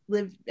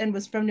lived and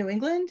was from New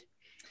England.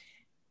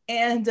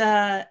 And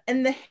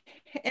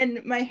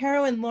my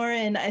heroine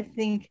Lauren, I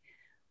think,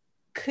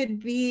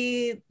 could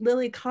be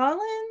Lily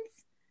Collins,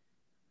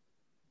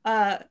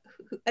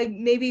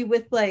 maybe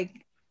with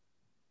like,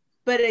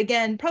 but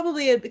again,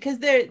 probably because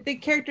the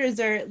characters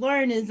are,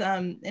 Lauren is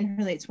in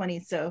her late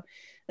 20s, so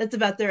that's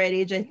about the right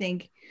age, I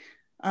think.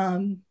 But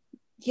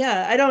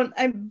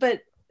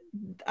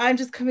I'm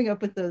just coming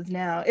up with those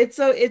now. It's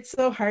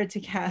so hard to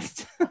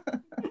cast.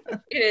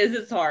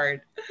 It's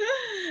hard.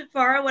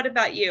 Farah, what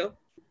about you?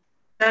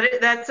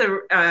 That's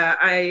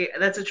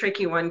a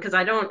tricky one because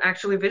I don't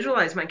actually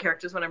visualize my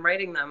characters when I'm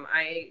writing them.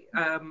 I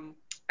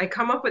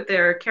come up with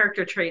their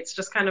character traits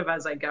just kind of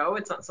as I go.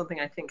 It's not something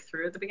I think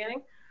through at the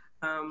beginning.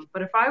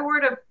 But if I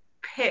were to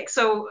pick,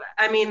 so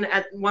I mean,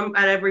 at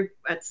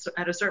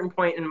a certain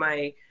point in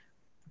my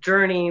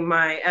journey,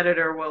 my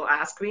editor will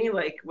ask me,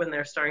 like when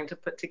they're starting to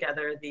put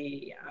together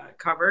the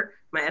cover,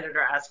 my editor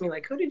asks me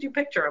like, who did you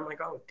picture? I'm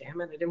like, oh damn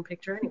it, I didn't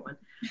picture anyone.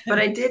 But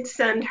I did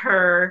send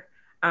her,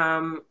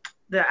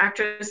 the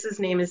actress's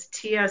name is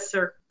Tia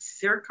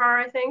Sircar,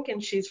 I think,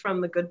 and she's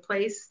from The Good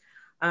Place.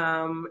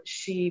 I'm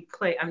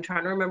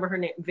trying to remember her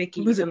name,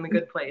 Vicky from The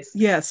Good Place.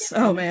 Yes.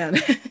 Oh man.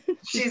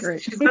 She's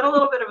got a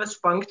little bit of a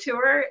spunk to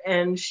her,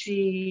 and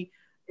she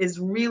is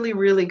really,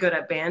 really good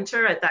at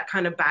banter, at that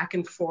kind of back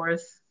and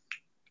forth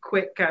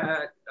quick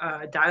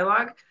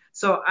dialogue.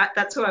 So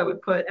that's who I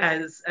would put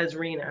as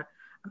Rena.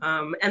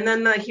 And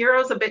then the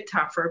hero's a bit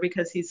tougher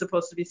because he's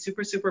supposed to be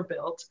super, super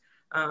built.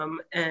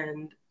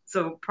 And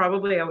so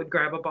probably I would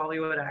grab a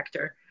Bollywood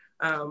actor.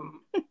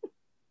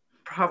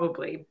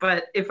 Probably.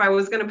 But if I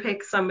was going to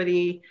pick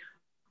somebody,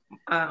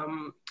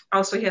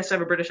 also he has to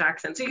have a British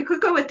accent. So you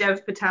could go with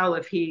Dev Patel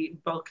if he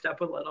bulked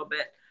up a little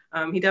bit.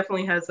 He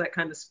definitely has that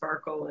kind of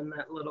sparkle and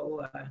that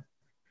little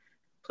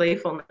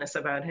playfulness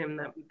about him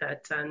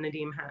that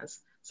Nadeem has.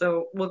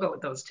 So we'll go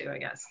with those two, I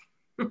guess.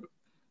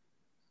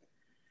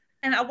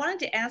 And I wanted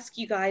to ask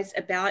you guys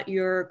about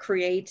your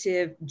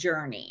creative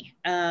journey.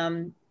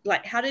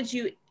 like, how did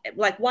you,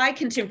 like, why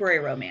contemporary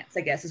romance,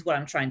 I guess is what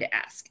I'm trying to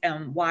ask.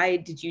 Why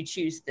did you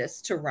choose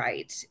this to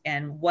write?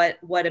 And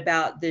what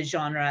about the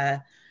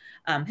genre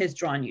has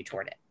drawn you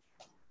toward it?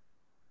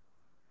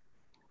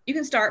 You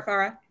can start,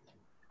 Farah.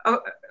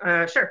 Oh,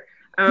 sure.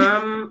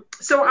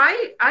 So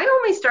I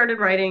only started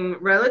writing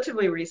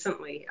relatively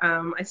recently.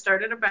 I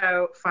started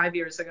about 5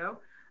 years ago.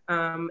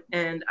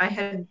 And I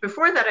had,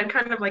 before that, I'd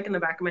kind of like in the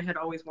back of my head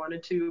always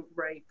wanted to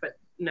write, but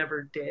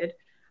never did.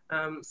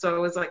 So I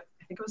was like,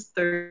 I think I was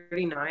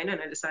 39 and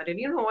I decided,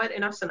 you know what,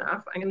 enough's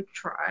enough. I'm going to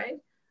try.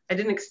 I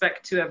didn't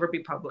expect to ever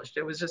be published.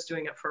 It was just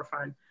doing it for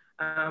fun.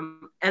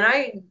 And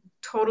I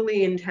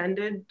totally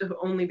intended to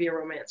only be a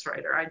romance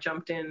writer. I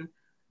jumped in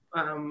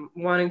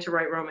wanting to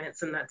write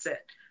romance and that's it.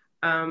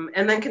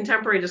 And then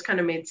contemporary just kind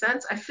of made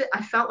sense.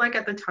 I felt like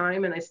at the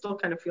time, and I still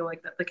kind of feel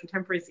like that the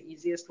contemporary is the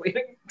easiest way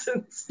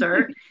to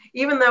start,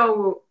 even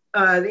though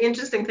the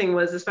interesting thing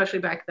was, especially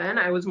back then,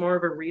 I was more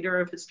of a reader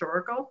of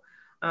historical.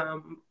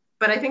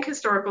 But I think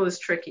historical is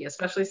tricky,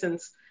 especially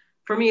since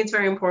for me, it's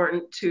very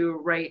important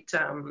to write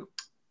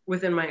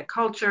within my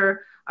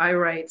culture. I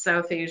write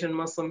South Asian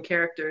Muslim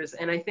characters.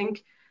 And I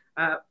think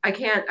I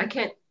can't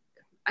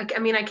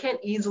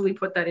easily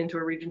put that into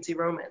a Regency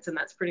romance. And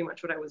that's pretty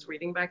much what I was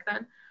reading back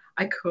then.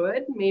 I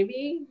could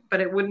maybe,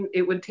 but it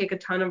would take a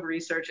ton of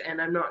research.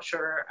 And I'm not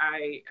sure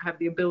I have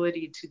the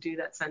ability to do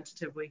that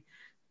sensitively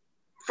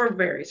for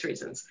various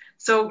reasons.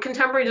 So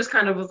contemporary just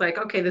kind of was like,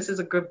 okay, this is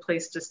a good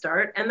place to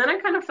start. And then I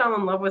kind of fell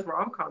in love with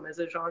rom-com as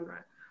a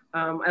genre.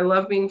 I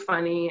love being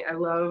funny. I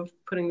love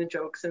putting the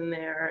jokes in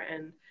there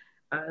and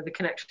the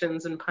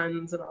connections and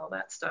puns and all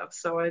that stuff.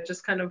 So I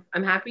just kind of,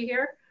 I'm happy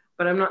here,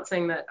 but I'm not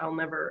saying that I'll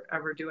never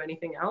ever do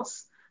anything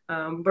else.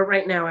 But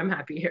right now I'm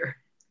happy here.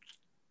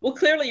 Well,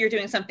 clearly you're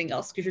doing something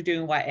else because you're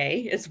doing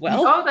YA as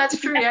well. Oh,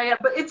 that's true. Yeah.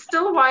 But it's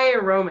still YA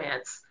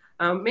romance.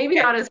 Maybe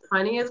not as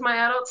funny as my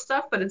adult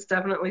stuff, but it's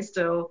definitely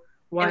still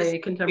YA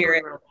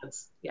contemporary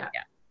romance. Yeah.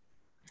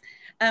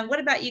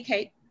 What about you,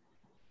 Kate?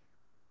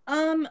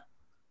 I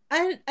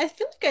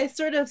feel like I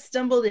sort of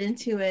stumbled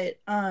into it.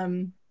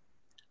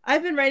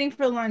 I've been writing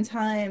for a long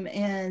time,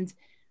 and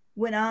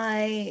when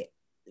I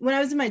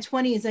was in my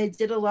 20s, I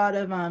did a lot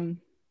of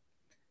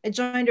I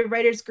joined a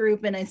writers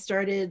group, and I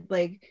started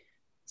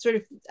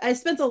I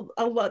spent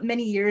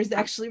many years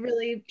actually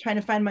really trying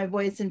to find my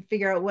voice and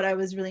figure out what I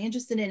was really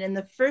interested in. And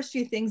the first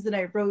few things that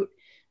I wrote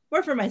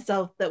were for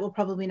myself that will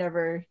probably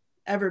never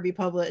ever be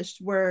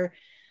published were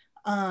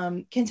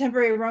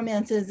contemporary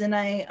romances. And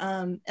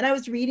I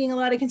was reading a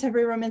lot of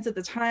contemporary romance at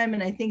the time,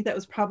 and I think that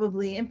was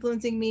probably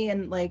influencing me.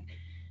 And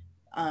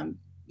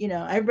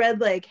I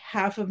read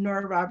half of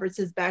Nora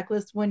Roberts's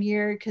backlist one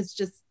year because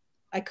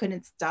I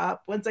couldn't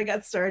stop once I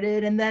got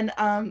started. And then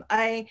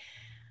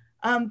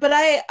but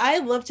I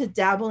love to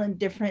dabble in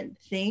different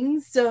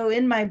things. So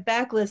in my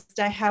backlist,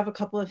 I have a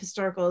couple of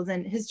historicals,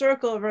 and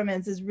historical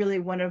romance is really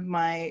one of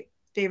my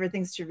favorite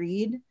things to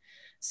read.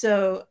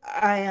 So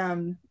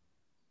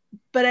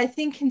but I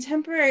think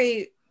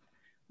contemporary,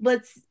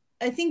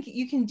 I think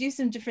you can do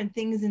some different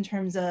things in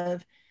terms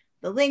of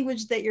the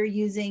language that you're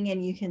using,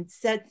 and you can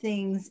set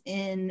things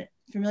in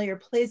familiar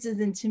places.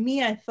 And to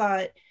me, I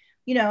thought,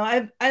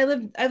 I've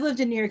lived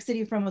in New York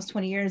City for almost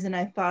 20 years, and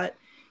I thought,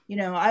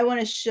 I want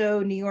to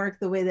show New York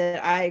the way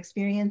that I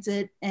experience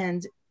it.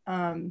 And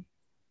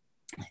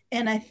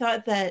I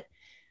thought that,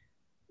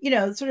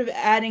 sort of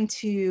adding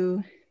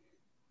to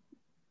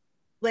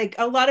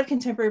a lot of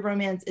contemporary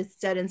romance is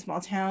set in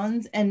small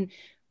towns, and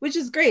which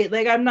is great.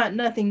 I'm not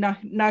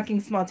knocking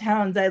small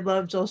towns. I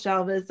love Joel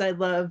Shalvis. I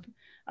love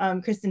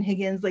Kristen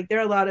Higgins. There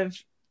are a lot of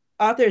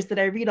authors that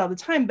I read all the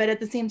time, but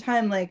at the same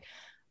time,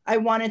 I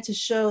wanted to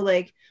show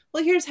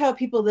well, here's how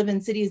people live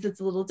in cities that's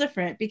a little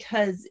different,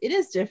 because it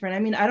is different. I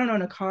mean, I don't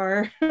own a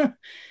car.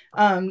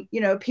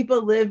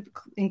 People live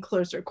in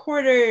closer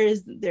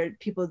quarters.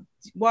 People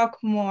walk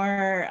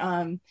more.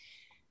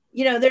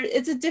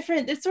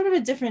 It's sort of a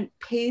different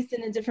pace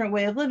and a different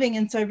way of living.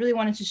 And so I really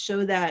wanted to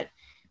show that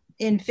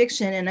in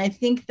fiction. And I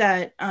think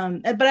that,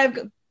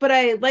 but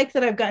I like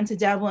that I've gotten to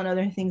dabble in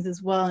other things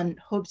as well, and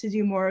hope to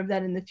do more of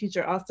that in the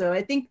future also.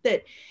 I think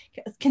that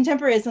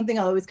contemporary is something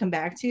I'll always come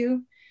back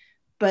to.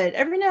 But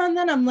every now and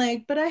then I'm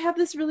like, but I have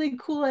this really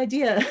cool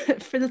idea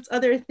for this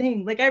other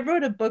thing. I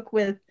wrote a book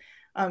with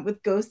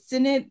ghosts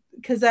in it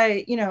because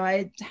I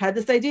had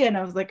this idea, and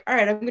I was like, all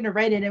right, I'm going to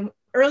write it. And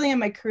early in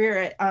my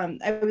career,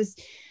 I was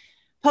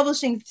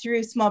publishing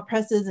through small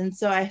presses. And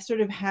so I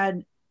sort of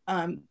had,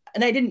 and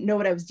I didn't know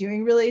what I was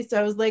doing really. So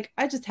I was like,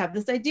 I just have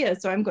this idea,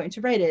 so I'm going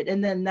to write it.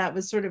 And then that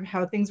was sort of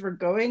how things were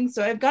going.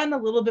 So I've gotten a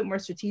little bit more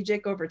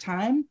strategic over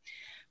time.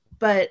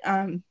 But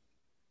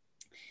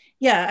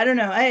yeah, I don't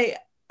know.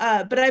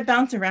 But I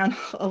bounce around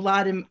a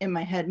lot in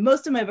my head.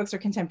 Most of my books are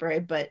contemporary,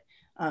 but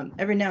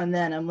every now and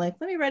then I'm like,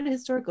 let me write a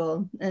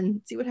historical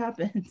and see what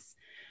happens.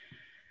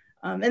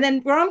 And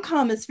then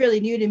rom-com is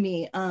fairly new to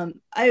me.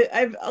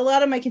 I've a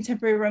lot of my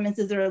contemporary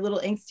romances are a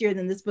little angstier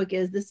than this book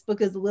is. This book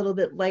is a little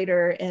bit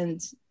lighter,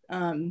 and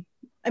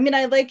I mean,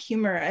 I like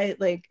humor. I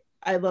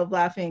love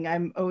laughing.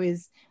 I'm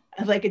always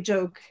I like a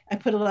joke. I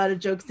put a lot of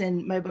jokes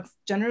in my books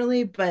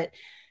generally, but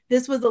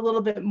this was a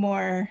little bit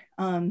more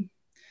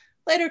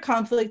lighter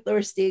conflict,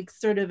 lower stakes,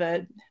 sort of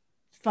a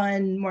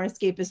fun, more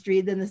escapist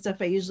read than the stuff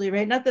I usually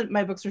write. Not that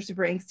my books are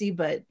super angsty,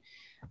 but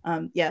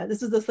yeah,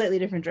 this was a slightly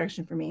different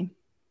direction for me.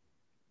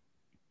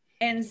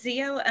 And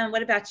Zio,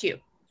 what about you?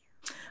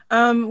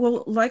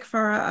 Well, like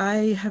Farah,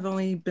 I have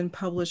only been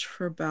published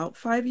for about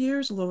 5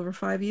 years, a little over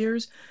 5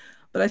 years.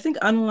 But I think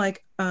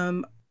unlike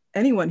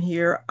anyone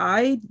here,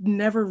 I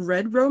never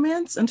read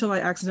romance until I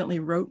accidentally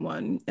wrote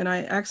one. And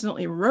I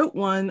accidentally wrote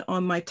one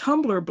on my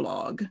Tumblr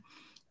blog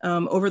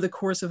over the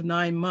course of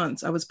 9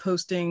 months. I was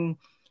posting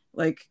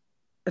like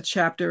a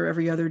chapter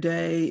every other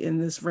day in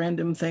this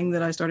random thing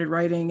that I started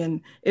writing,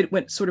 and it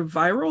went sort of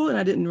viral and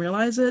I didn't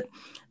realize it.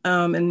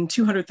 And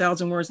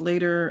 200,000 words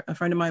later, a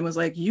friend of mine was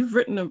like, "You've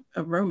written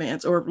a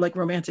romance or like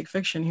romantic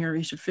fiction here.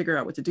 You should figure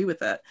out what to do with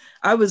that."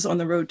 I was on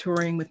the road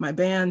touring with my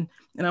band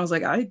and I was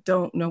like, "I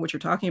don't know what you're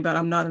talking about.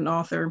 I'm not an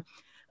author."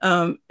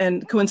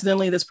 And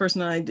coincidentally, this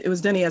person, it was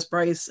Denny S.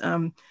 Bryce.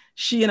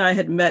 She and I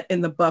had met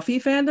in the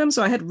Buffy fandom.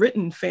 So I had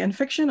written fan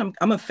fiction.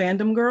 I'm a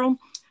fandom girl.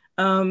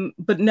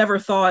 But never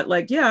thought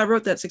like, yeah, I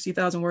wrote that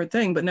 60,000 word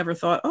thing, but never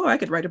thought, oh, I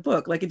could write a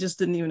book. Like it just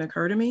didn't even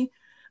occur to me.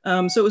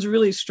 So it was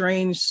really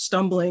strange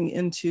stumbling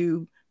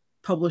into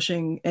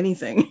publishing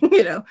anything,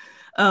 you know.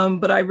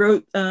 But I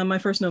wrote my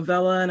first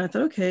novella and I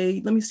thought,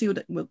 okay, let me see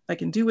what I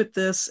can do with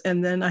this.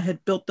 And then I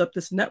had built up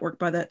this network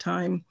by that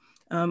time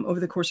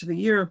over the course of the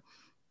year,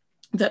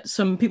 that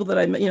some people that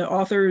I met, you know,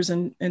 authors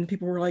and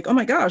people were like, "Oh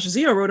my gosh,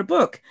 Zio wrote a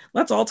book.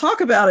 Let's all talk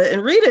about it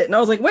and read it." And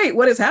I was like, wait,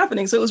 what is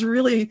happening? So it was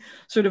really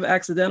sort of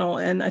accidental.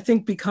 And I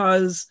think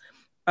because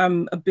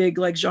I'm a big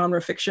like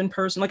genre fiction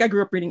person, like I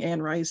grew up reading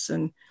Anne Rice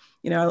and,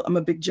 you know, I'm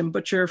a big Jim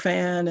Butcher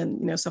fan and,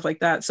 you know, stuff like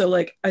that. So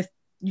like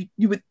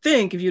you would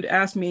think if you'd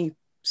asked me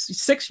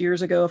 6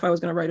 years ago if I was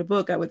going to write a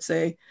book, I would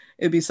say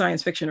it would be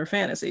science fiction or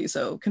fantasy.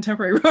 So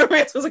contemporary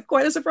romance was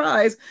quite a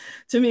surprise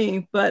to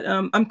me, but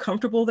I'm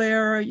comfortable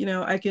there. You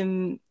know, I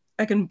can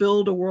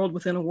build a world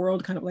within a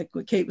world, kind of like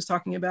what Kate was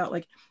talking about.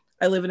 Like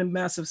I live in a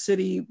massive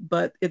city,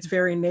 but it's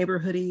very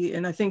neighborhoody.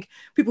 And I think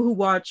people who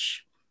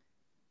watch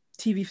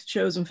TV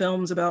shows and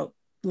films about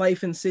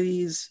life in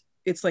cities,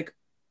 it's like,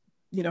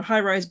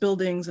 high-rise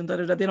buildings and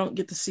da-da-da. They don't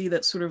get to see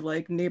that sort of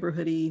like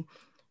neighborhoody,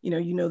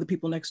 the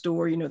people next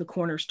door, the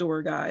corner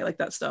store guy, like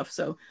that stuff.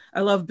 So I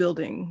love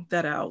building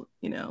that out,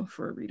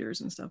 for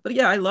readers and stuff. But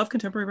yeah, I love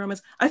contemporary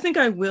romance. I think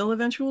I will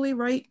eventually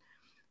write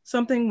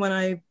something when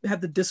I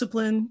have the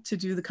discipline to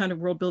do the kind of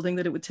world building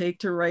that it would take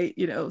to write,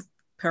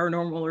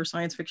 paranormal or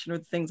science fiction or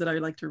the things that I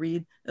like to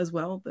read as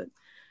well. But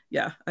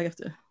yeah, I have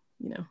to,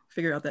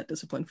 figure out that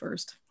discipline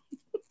first.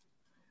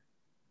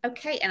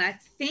 Okay, and I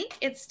think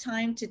it's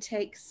time to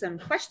take some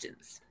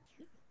questions.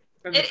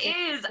 It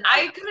is.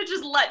 I could have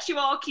just let you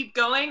all keep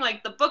going,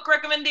 like the book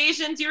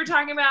recommendations you were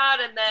talking about,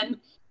 and then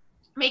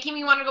making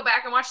me want to go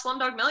back and watch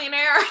Slumdog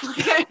Millionaire.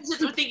 Like I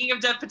just was thinking of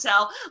Dev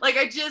Patel. Like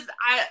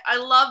I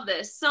love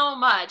this so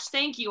much.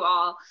 Thank you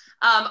all.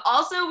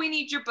 Also, we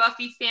need your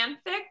Buffy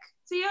fanfic,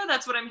 Zio.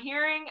 That's what I'm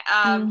hearing.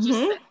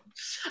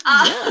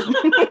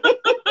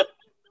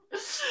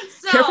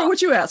 So, careful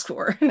what you ask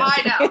for.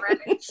 I know,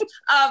 right?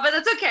 But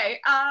that's okay.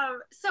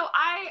 So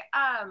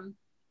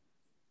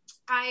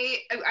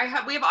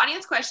we have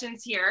audience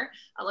questions here.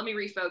 Let me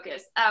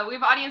refocus. We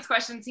have audience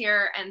questions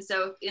here, and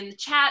so in the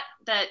chat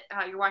that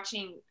you're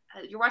watching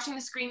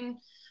the screen.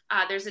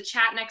 There's a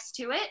chat next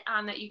to it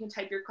that you can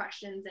type your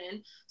questions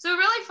in. So a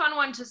really fun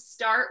one to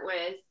start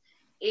with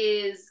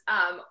is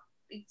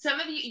some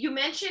of you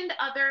mentioned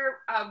other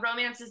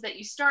romances that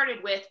you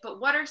started with,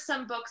 but what are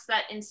some books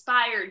that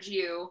inspired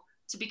you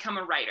to become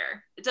a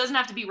writer? It doesn't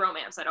have to be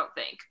romance, I don't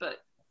think, but.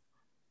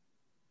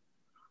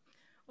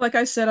 Like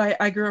I said,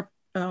 I grew up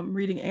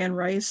reading Anne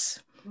Rice.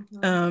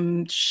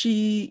 Mm-hmm.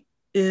 She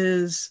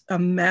is a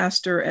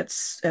master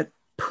at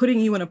putting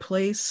you in a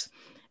place,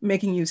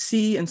 making you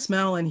see and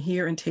smell and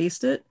hear and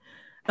taste it.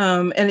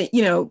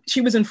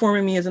 She was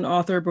informing me as an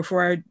author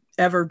before I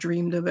ever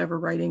dreamed of ever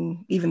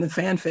writing even the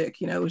fanfic.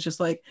 It was just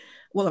like,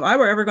 well, if I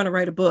were ever going to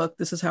write a book,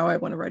 this is how I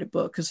want to write a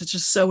book, because it's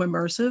just so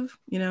immersive.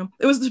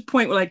 It was the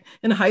point where, like,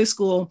 in high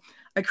school,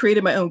 I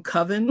created my own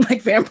coven,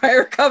 like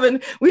vampire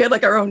coven. We had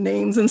like our own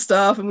names and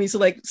stuff, and we used to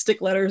like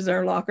stick letters in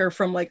our locker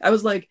from like, I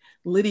was like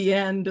Lydia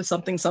Ann to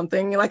something,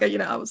 like,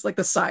 I was like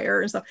the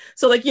sire and stuff.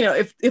 So like,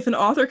 if an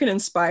author can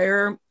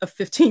inspire a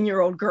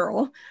 15-year-old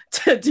girl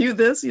to do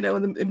this,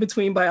 in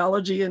between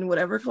biology and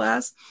whatever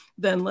class,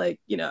 then like,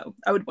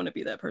 I would want to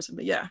be that person.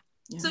 But yeah.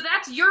 So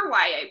that's your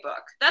YA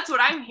book. That's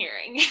what I'm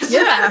hearing.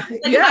 Yeah,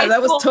 yeah,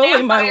 that was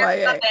totally my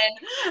YA.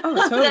 Oh,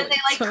 totally, then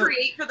they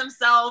create for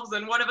themselves,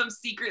 and one of them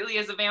secretly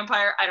is a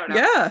vampire. I don't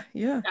know.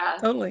 Yeah,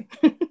 totally.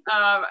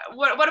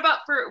 What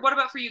about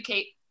for you,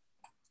 Kate?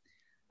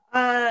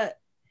 Well,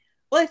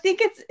 I think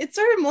it's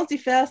sort of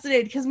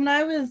multifaceted, because when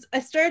I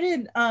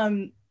started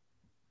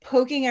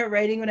poking at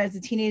writing when I was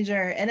a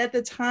teenager, and at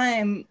the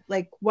time,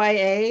 like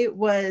YA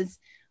was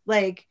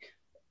like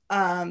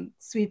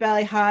Sweet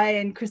Valley High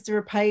and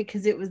Christopher Pike,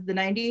 because it was the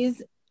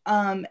 90s.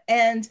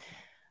 And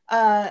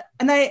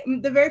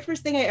the very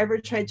first thing I ever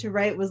tried to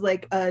write was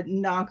like a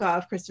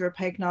knockoff Christopher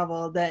Pike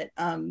novel that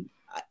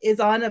is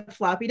on a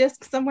floppy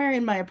disk somewhere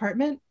in my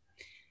apartment.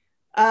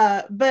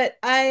 But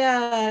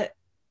I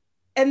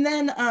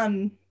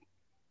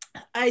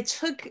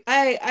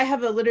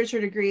have a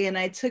literature degree, and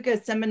I took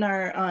a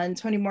seminar on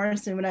Toni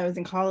Morrison when I was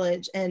in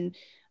college, and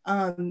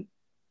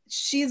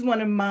she's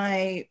one of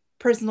my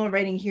personal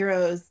writing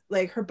heroes.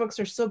 Like, her books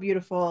are so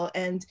beautiful,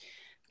 and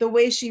the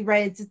way she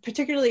writes,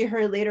 particularly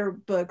her later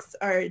books,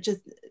 are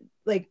just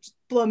like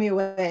blow me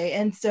away.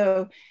 And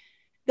so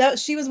that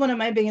she was one of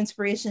my big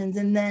inspirations.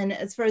 And then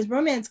as far as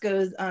romance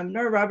goes,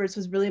 Nora Roberts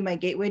was really my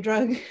gateway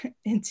drug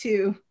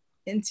into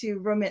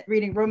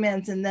reading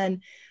romance. And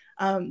then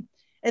and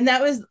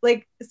that was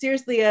like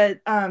seriously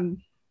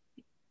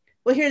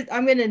well, here's,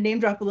 I'm going to name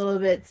drop a little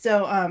bit.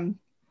 So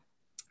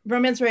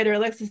romance writer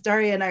Alexis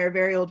Daria and I are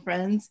very old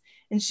friends,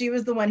 and she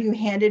was the one who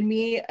handed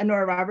me a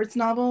Nora Roberts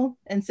novel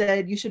and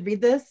said, you should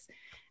read this.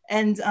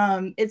 And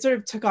it sort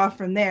of took off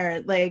from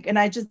there. Like, and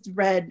I just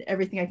read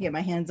everything I could get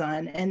my hands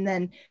on. And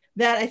then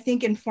that, I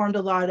think, informed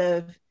a lot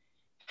of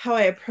how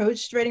I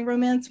approached writing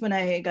romance when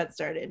I got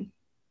started.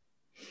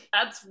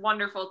 That's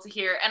wonderful to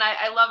hear. And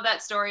I love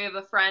that story of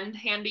a friend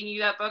handing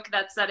you that book.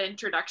 That's that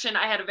introduction.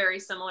 I had a very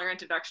similar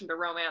introduction to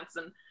romance,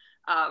 and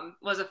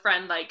was a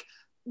friend like,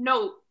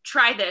 no,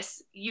 try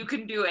this. You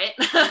can do it.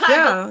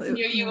 Yeah.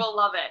 you will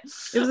love it.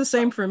 It was the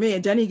same for me.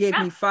 And Denny gave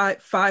me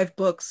five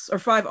books or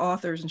 5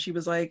 authors. And she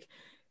was like,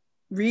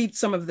 read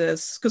some of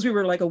this, because we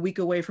were like a week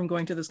away from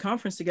going to this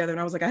conference together.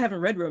 And I was like, I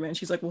haven't read romance.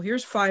 She's like, well,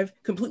 here's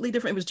 5 completely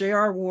different. It was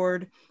J.R.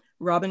 Ward,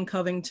 Robin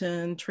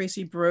Covington,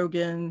 Tracy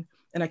Brogan,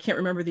 and I can't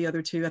remember the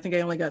other 2. I think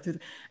I only got through.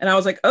 And I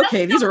was like,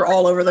 okay, these are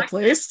all over the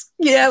place.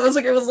 Yeah,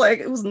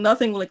 it was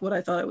nothing like what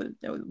I thought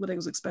what I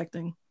was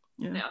expecting.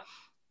 Yeah.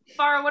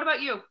 Farah, what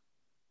about you?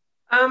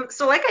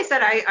 So like I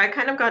said, I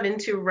kind of got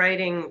into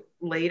writing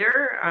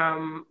later,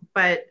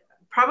 but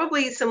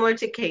probably similar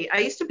to Kate. I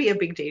used to be a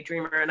big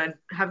daydreamer, and I'd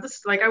have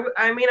this, like, I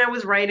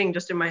was writing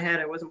just in my head.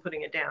 I wasn't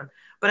putting it down.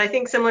 But I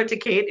think similar to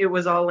Kate, it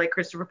was all like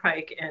Christopher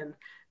Pike and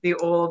the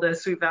old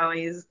Sweet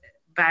Valleys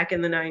back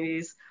in the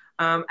 90s.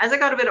 As I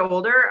got a bit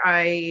older,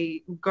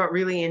 I got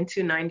really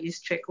into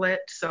 90s chick lit.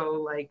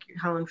 So like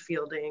Helen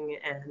Fielding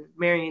and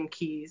Marion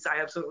Keyes,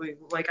 I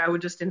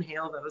would just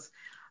inhale those.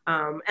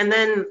 And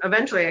then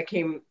eventually I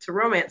came to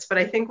romance. But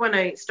I think when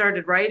I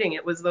started writing,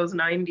 it was those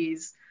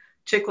 90s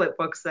chick lit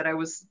books that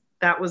was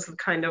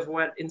kind of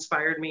what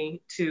inspired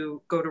me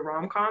to go to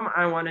rom-com.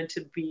 I wanted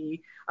to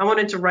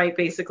write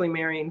basically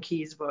Marion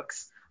Keyes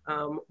books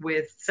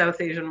with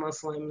South Asian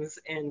Muslims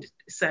and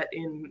set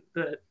in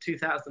the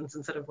 2000s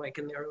instead of like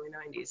in the early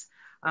 90s.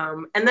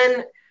 And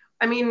then,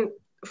 I mean,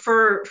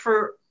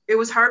 it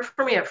was hard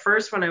for me at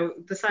first when I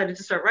decided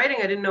to start writing.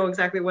 I didn't know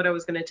exactly what I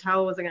was going to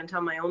tell. Was I going to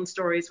tell my own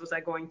stories? Was I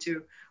going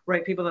to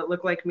write people that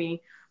look like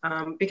me?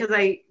 Because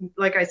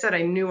like I said,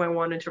 I knew I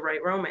wanted to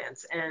write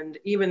romance. And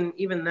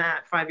even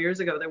that 5 years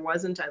ago, there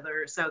wasn't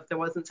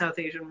South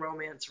Asian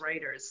romance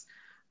writers.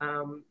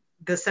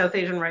 The South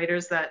Asian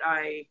writers that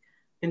I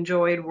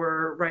enjoyed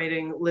were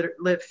writing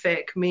lit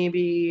fic,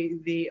 maybe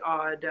the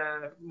odd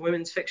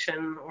women's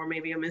fiction or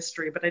maybe a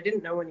mystery, but I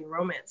didn't know any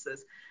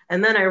romances.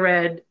 And then I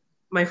read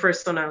my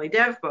first Sonali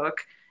Dev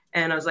book,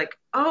 and I was like,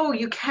 oh,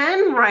 you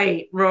can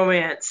write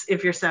romance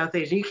if you're South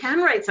Asian. You can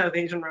write South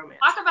Asian romance.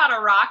 Talk about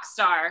a rock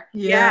star.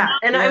 Yeah.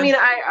 And I mean,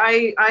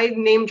 I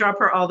name drop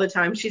her all the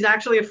time. She's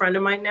actually a friend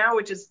of mine now,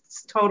 which is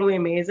totally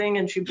amazing.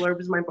 And she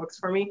blurbs my books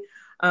for me.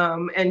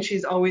 And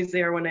she's always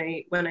there when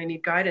I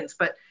need guidance.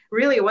 But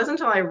really, it wasn't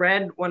until I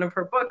read one of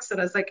her books that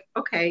I was like,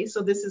 okay,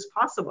 so this is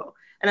possible.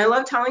 And I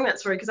love telling that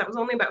story because that was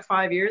only about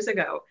 5 years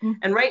ago. Mm-hmm.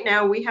 And right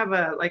now I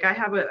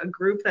have a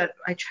group that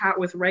I chat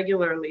with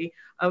regularly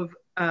of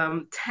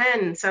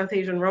 10 South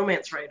Asian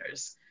romance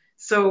writers.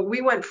 So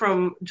we went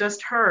from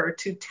just her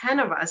to 10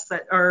 of us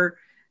that are,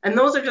 and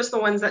those are just the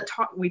ones that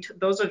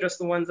those are just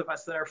the ones of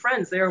us that are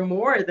friends. They are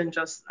more than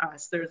just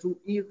us.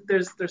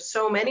 There's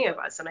so many of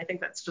us. And I think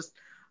that's just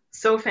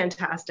so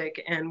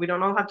fantastic. And we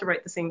don't all have to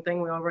write the same thing.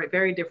 We all write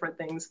very different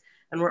things,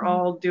 and we're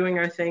all doing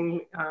our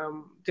thing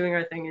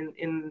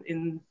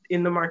in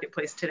the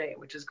marketplace today,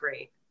 which is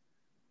great.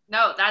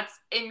 No, that's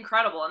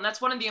incredible. And that's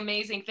one of the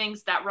amazing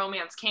things that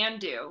romance can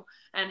do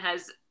and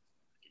has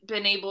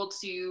been able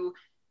to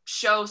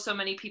show so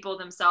many people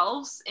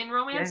themselves in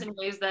romance in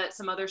ways that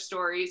some other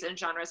stories and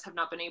genres have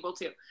not been able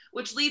to,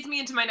 which leads me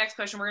into my next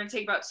question. We're going to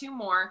take about 2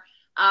 more.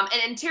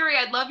 And Terry,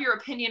 I'd love your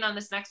opinion on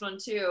this next one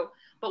too.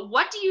 But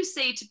what do you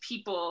say to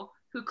people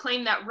who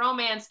claim that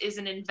romance is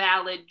an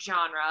invalid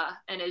genre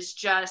and is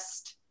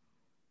just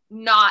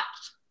not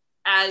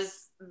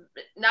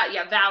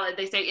valid?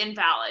 They say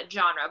invalid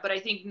genre, but I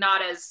think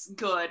not as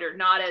good or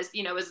not as,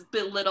 as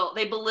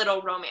they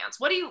belittle romance.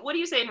 What do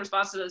you say in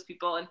response to those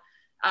people?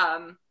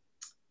 And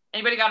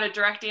anybody got a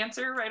direct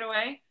answer right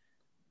away?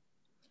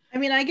 I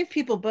mean, I give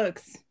people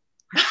books.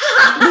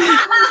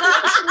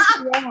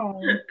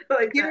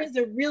 Here is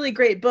a really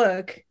great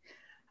book.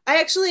 I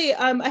actually,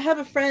 I have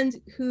a friend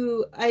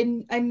who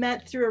I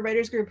met through a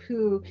writers group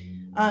who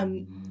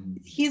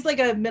he's like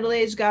a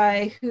middle-aged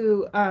guy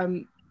who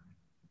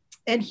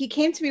and he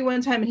came to me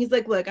one time and he's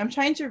like, look, I'm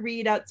trying to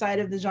read outside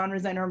of the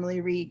genres I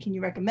normally read. Can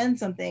you recommend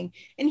something?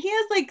 And he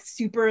has like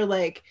super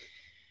like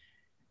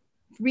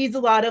reads a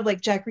lot of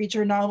like Jack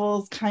Reacher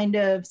novels kind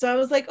of. So I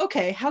was like,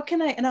 okay, how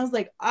can I? And I was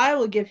like, I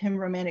will give him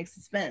romantic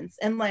suspense.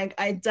 And like,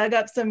 I dug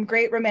up some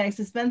great romantic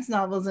suspense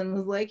novels and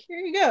was like, here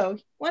you go.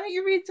 Why don't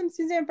you read some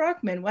Suzanne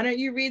Brockman? Why don't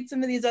you read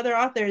some of these other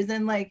authors?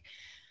 And like,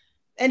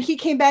 and he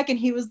came back and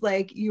he was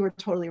like, you were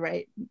totally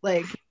right.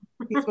 Like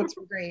these books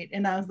were great.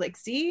 And I was like,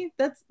 see,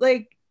 that's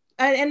like,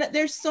 and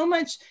there's so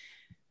much,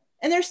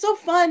 and they're so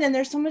fun and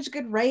there's so much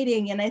good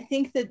writing. And I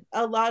think that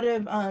a lot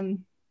of,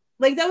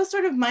 like that was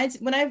sort of my,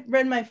 when I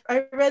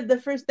read the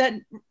first,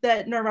 that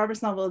Nora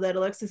Roberts novel that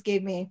Alexis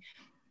gave me,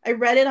 I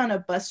read it on a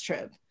bus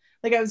trip.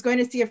 Like I was going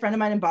to see a friend of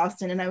mine in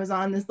Boston and I was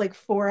on this like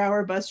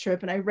 4-hour bus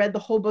trip and I read the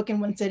whole book in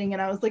one sitting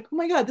and I was like, oh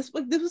my God, this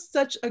was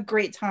such a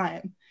great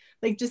time.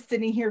 Like just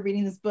sitting here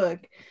reading this book.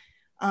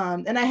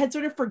 And I had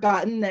sort of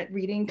forgotten that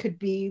reading could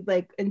be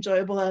like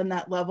enjoyable on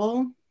that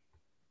level.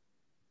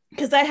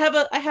 Because I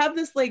have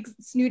this like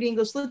snooty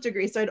English lit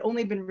degree. So I'd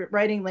only been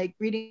reading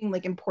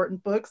like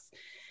important books.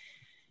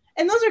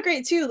 And those are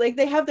great too. Like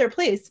they have their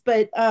place,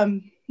 but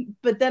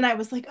then I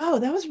was like, oh,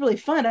 that was really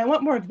fun. I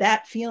want more of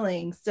that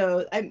feeling.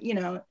 So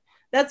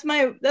that's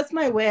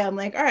my way. I'm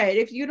like, all right,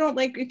 if you don't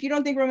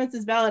think romance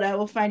is valid, I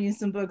will find you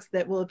some books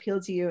that will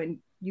appeal to you and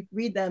you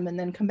read them and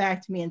then come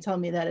back to me and tell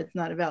me that it's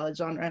not a valid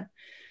genre.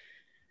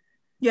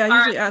 Yeah, I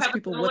usually ask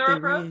people what they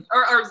read.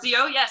 Or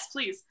Zio, yes,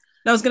 please.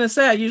 I was going to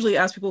say, I usually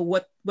ask people,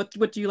 what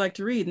do you like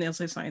to read? And they'll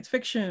say science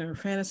fiction or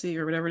fantasy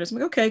or whatever it is. I'm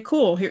like, okay,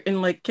 cool. Here,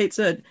 and like Kate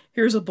said,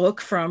 here's a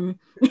book from,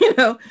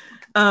 but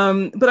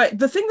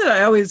the thing that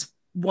I always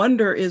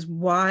wonder is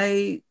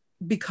why,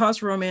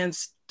 because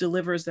romance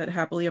delivers that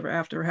happily ever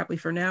after or happily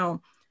for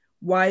now,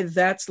 why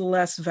that's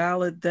less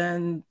valid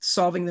than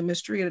solving the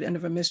mystery at the end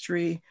of a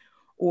mystery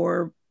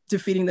or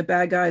defeating the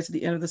bad guys at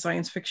the end of the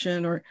science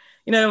fiction, or,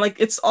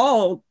 like it's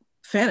all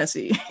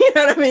fantasy. You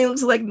know what I mean?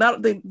 It's like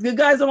not the good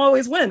guys don't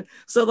always win.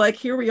 So like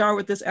here we are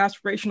with this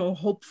aspirational,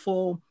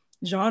 hopeful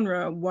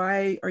genre.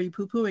 Why are you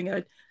poo-pooing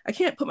it? I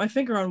can't put my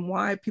finger on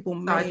why people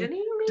may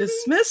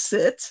dismiss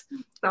it.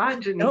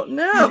 Don't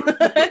know.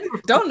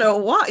 Don't know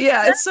why.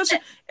 Yeah, it's such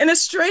and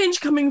it's strange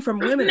coming from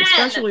women,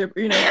 especially or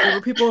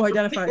people who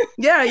identify.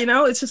 Yeah,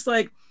 it's just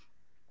like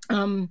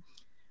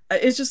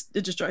it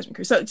just drives me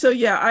crazy. So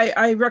yeah,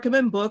 I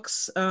recommend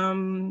books,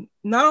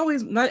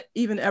 not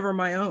even ever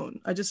my own.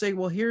 I just say,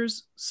 well,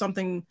 here's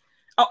something.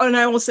 Oh, and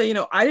I will say,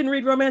 I didn't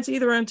read romance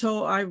either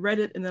until I read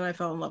it and then I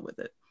fell in love with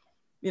it.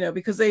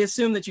 Because they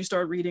assume that you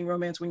start reading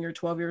romance when you're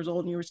 12 years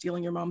old and you were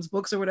stealing your mom's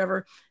books or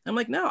whatever. I'm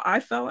like, no,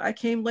 I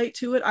came late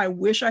to it. I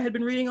wish I had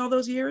been reading all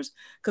those years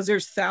because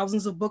there's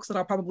thousands of books that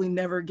I'll probably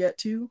never get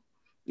to,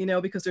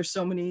 because there's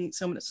so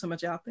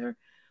much out there.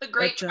 The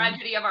great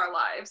tragedy of our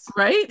lives.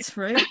 Right.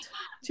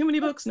 Too many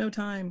books, no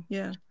time.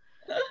 Yeah.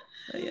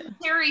 Yeah.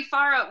 Carrie,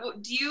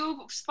 Farah, do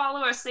you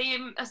follow a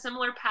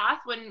similar path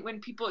when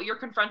you're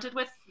confronted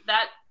with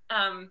that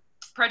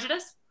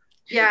prejudice?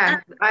 Yeah,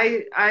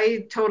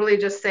 I totally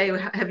just say,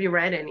 have you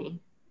read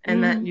any?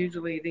 And that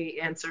usually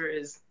the answer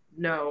is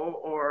no,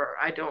 or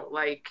I don't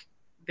like.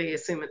 They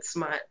assume it's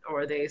smut,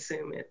 or they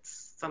assume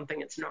it's something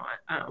it's not.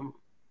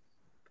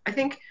 I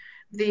think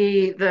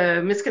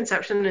the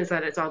misconception is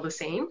that it's all the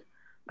same.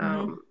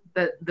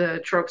 That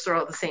the tropes are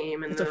all the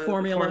same and the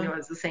formula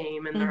is the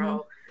same and they're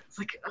all, it's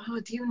like, oh,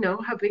 do you know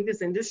how big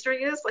this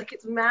industry is? Like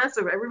it's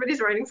massive. Everybody's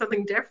writing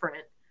something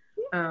different.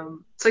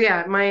 So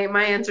yeah,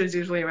 my answer is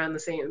usually around the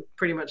same,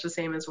 pretty much the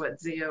same as what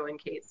Zio and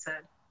Kate said.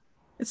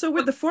 It's so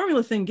weird. The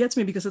formula thing gets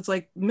me because it's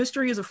like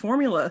mystery is a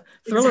formula,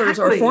 thrillers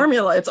are a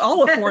formula. It's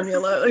all a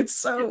formula. It's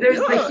so there's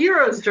the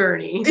hero's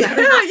journey. Yeah.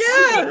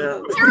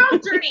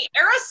 Hero's journey.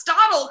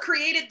 Aristotle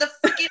created the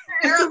freaking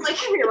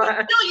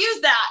formula. Still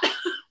use that.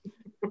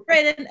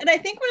 Right, and I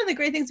think one of the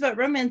great things about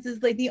romance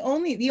is like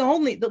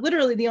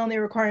literally the only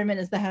requirement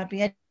is the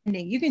happy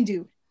ending. You can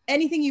do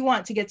anything you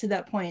want to get to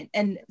that point,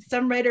 and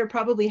some writer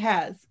probably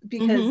has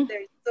because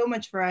there's so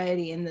much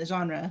variety in the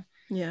genre.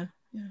 Yeah.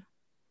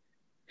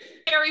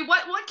 Carrie,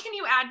 what can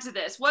you add to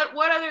this? What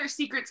other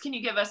secrets can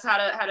you give us how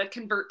to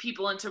convert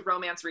people into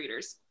romance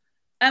readers?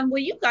 Well,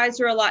 you guys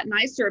are a lot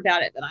nicer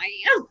about it than I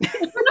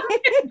am.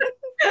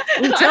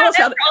 Well, tell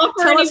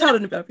us how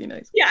to be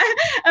nice. Yeah.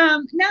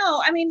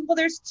 No, I mean, well,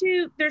 there's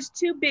two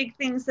big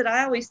things that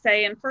I always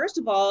say. And first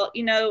of all,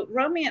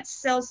 romance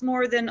sells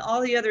more than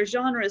all the other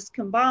genres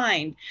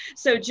combined.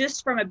 So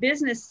just from a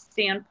business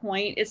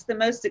standpoint, it's the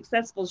most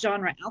successful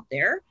genre out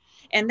there.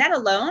 And that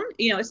alone,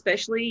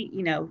 especially,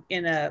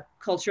 in a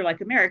culture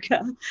like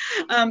America,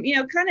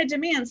 kind of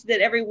demands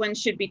that everyone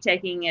should be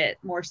taking it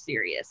more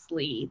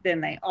seriously than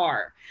they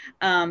are,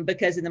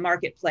 because in the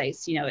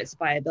marketplace, its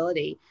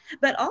viability.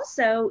 But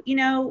also,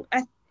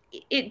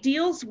 it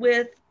deals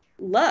with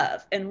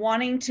love and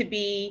wanting to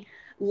be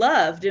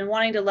loved and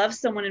wanting to love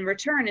someone in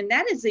return. And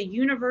that is a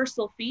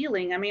universal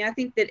feeling. I mean, I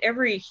think that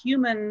every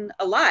human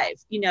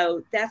alive,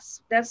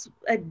 that's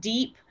a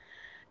deep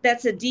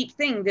that's a deep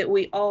thing that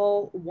we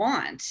all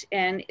want.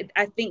 And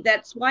I think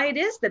that's why it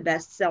is the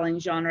best-selling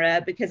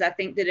genre, because I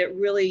think that it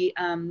really,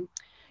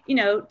 you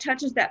know,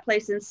 touches that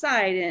place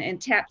inside and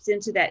taps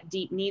into that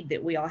deep need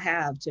that we all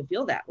have to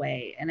feel that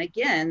way. And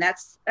again,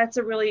 that's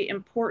a really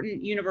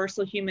important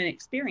universal human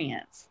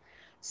experience.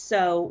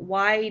 So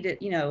why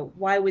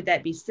would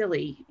that be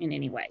silly in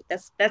any way?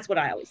 That's what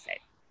I always say.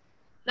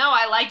 No,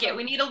 I like it.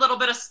 We need a little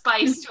bit of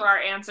spice to our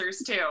answers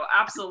too.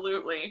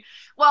 Absolutely.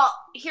 Well,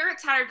 here at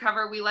Tattered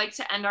Cover, we like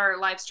to end our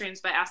live streams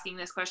by asking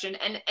this question.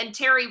 And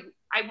Terry,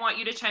 I want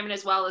you to chime in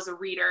as well as a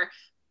reader.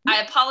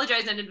 I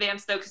apologize in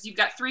advance though, because you've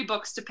got 3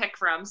 books to pick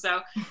from.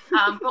 So,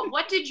 but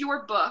what did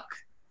your book,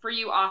 for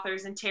you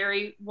authors, and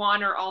Terry,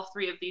 one or all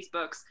 3 of these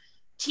books,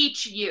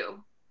 teach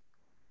you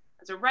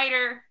as a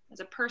writer, as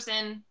a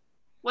person?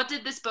 What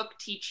did this book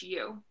teach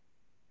you?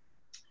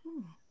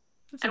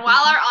 And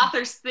while our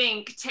authors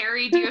think,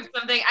 Terry, do you have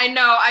something? I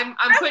know I'm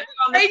putting you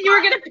on the spot. You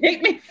were going to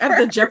pick me first. I have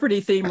the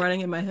Jeopardy theme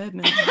running in my head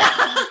now.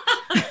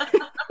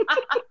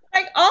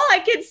 Like, all I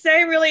could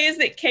say really is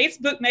that Kate's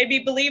book made me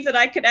believe that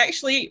I could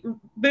actually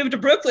move to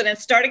Brooklyn and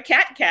start a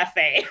cat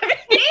cafe.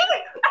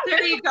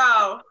 There you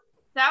go.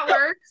 That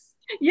works.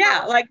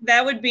 Yeah, like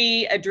that would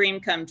be a dream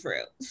come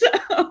true. So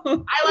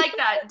I like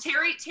that.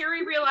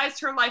 Terry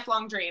realized her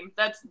lifelong dream.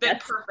 That's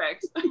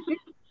perfect.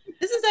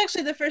 This is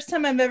actually the first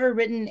time I've ever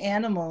written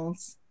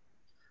animals.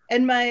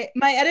 And my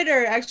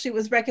editor actually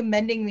was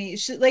recommending me.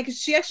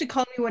 She actually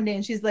called me one day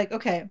and she's like,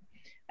 okay,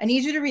 I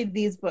need you to read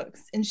these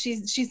books. And she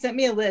sent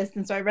me a list,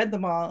 and so I read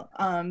them all.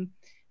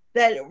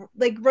 That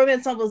like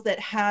romance novels that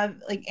have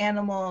like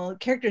animal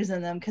characters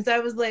in them. Cause I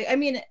was like, I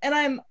mean,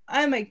 and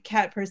I'm a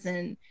cat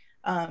person.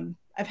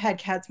 I've had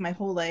cats my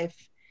whole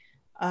life.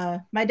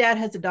 My dad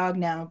has a dog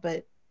now,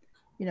 but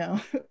you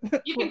know,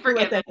 you can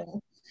forgive it.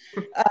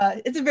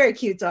 It's a very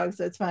cute dog,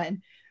 so it's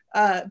fine.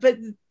 But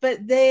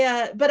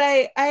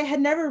I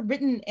had never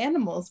written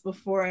animals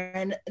before,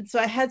 and so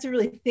I had to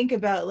really think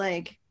about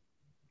like,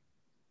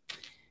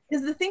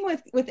 because the thing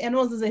with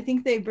animals is I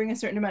think they bring a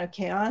certain amount of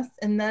chaos,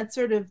 and that's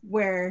sort of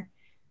where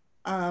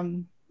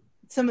some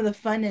of the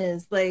fun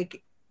is.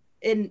 Like,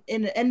 and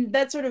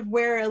that's sort of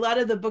where a lot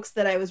of the books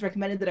that I was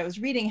recommended that I was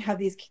reading have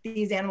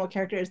these animal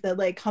characters that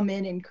like come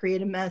in and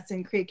create a mess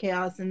and create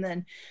chaos, and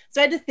then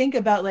so I had to think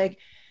about like,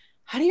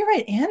 how do you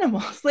write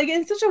animals? Like,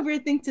 it's such a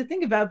weird thing to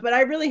think about, but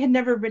I really had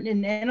never written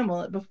an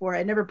animal before.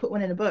 I never put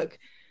one in a book.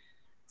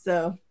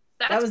 So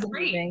that was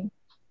great. Amazing.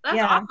 That's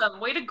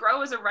awesome. Way to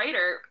grow as a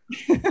writer.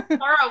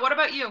 Farah, what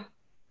about you?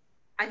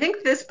 I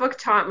think this book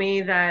taught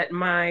me that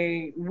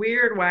my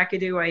weird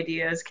wackadoo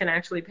ideas can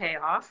actually pay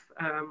off.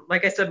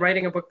 Like I said,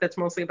 writing a book that's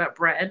mostly about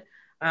bread,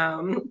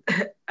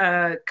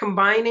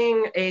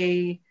 combining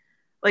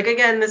like,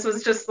 again, this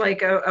was just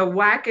like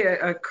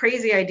a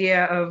crazy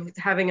idea of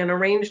having an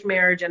arranged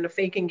marriage and a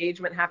fake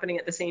engagement happening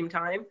at the same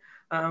time.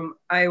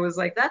 I was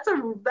like, that's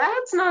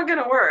not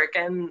going to work.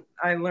 And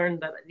I learned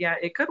that, yeah,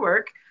 it could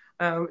work.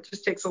 It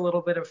just takes a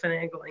little bit of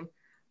finagling.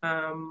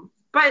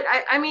 But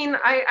I mean,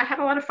 I had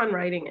a lot of fun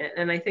writing it.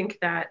 And I think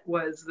that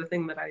was the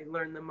thing that I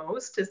learned the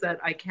most, is that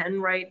I can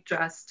write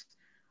just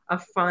a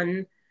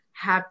fun,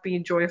 happy,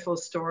 joyful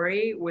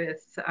story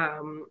with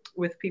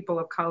people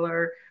of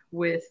color,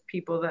 with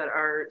people that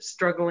are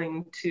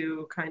struggling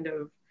to kind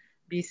of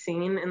be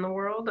seen in the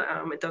world.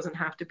 It doesn't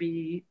have to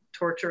be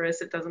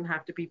torturous. It doesn't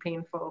have to be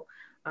painful.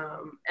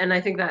 And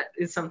I think that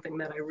is something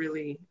that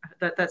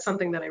that's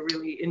something that I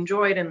really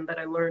enjoyed and that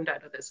I learned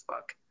out of this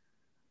book.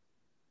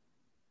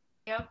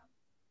 Yep.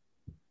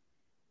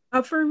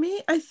 For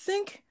me, I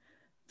think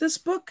this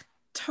book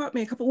taught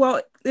me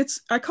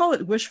I call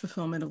it wish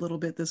fulfillment a little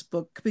bit, this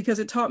book, because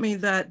it taught me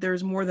that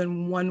there's more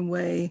than one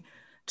way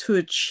to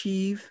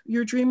achieve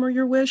your dream or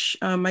your wish.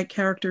 My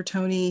character,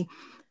 Tony,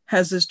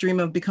 has this dream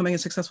of becoming a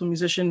successful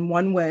musician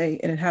one way,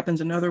 and it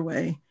happens another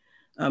way,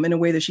 in a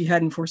way that she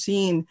hadn't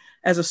foreseen.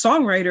 As a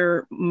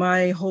songwriter,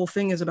 my whole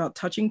thing is about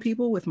touching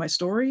people with my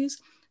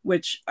stories,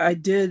 which I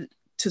did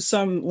to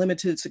some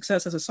limited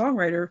success as a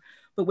songwriter.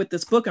 But with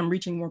this book, I'm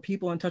reaching more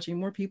people and touching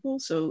more people.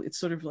 So it's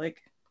sort of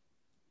like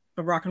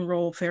a rock and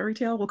roll fairy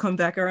tale. We'll come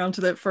back around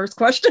to that first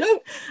question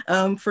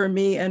for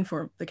me and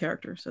for the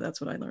character. So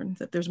that's what I learned,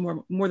 that there's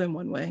more than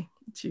one way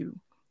to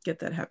get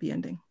that happy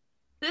ending.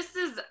 This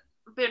has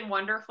been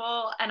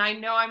wonderful. And I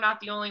know I'm not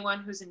the only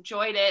one who's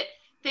enjoyed it.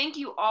 Thank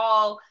you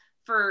all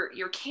for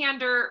your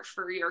candor,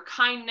 for your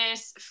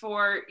kindness,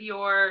 for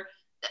your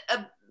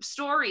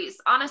stories.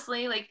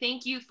 Honestly, like,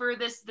 thank you for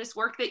this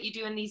work that you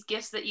do and these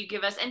gifts that you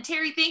give us. And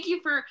Terry, thank you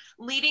for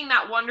leading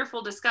that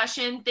wonderful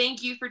discussion.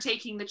 Thank you for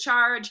taking the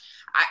charge.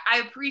 I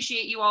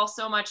appreciate you all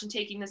so much and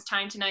taking this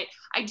time tonight.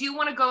 I do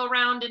want to go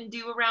around and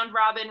do a round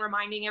robin,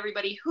 reminding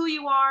everybody who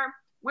you are,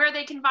 where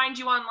they can find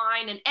you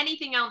online, and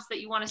anything else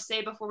that you want to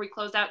say before we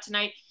close out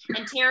tonight.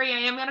 And Terry, I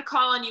am going to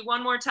call on you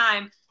one more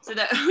time so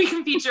that we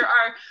can feature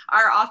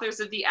our authors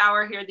of the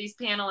hour here, these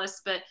panelists.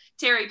 But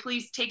Terry,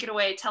 please take it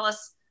away. Tell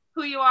us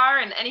who you are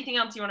and anything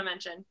else you want to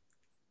mention.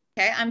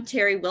 Okay, I'm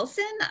Terry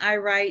Wilson. I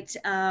write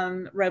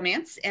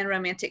romance and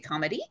romantic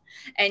comedy,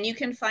 and you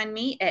can find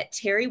me at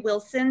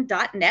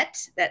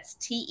terrywilson.net. That's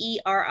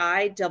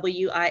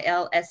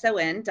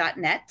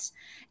TERIWILSON.net.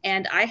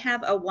 And I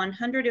have a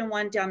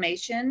 101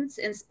 Dalmatians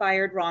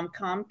inspired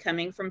rom-com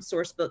coming from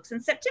Source Books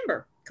in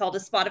September called A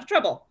Spot of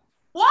Trouble.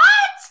 What?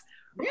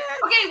 Yeah.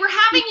 Okay, we're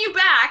having you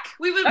back.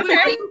 We would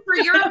waiting for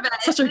your event.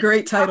 Such a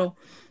great title.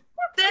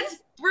 That's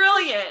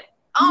brilliant.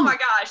 Oh my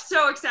gosh,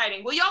 so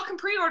exciting. Well, y'all can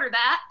pre-order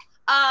that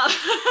at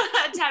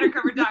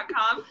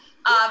tattercover.com.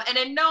 And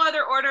in no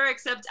other order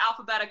except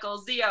alphabetical.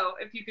 Zio,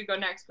 if you could go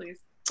next, please.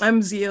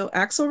 I'm Zio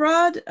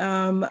Axelrod.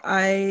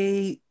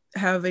 I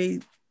have a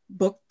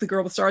book, The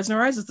Girl with Stars in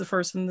Her Eyes. It's the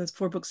first in this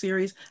 4-book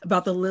series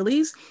about the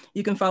lilies.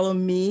 You can follow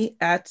me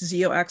at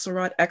Zio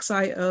Axelrod,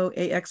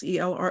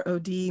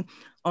 XIOAXELROD,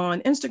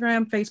 on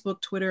Instagram, Facebook,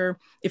 Twitter.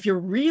 If you're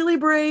really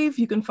brave,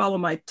 you can follow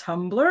my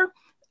Tumblr,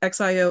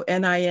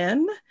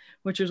 XIONIN,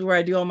 which is where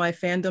I do all my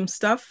fandom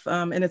stuff.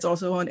 And it's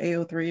also on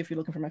AO3 if you're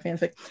looking for my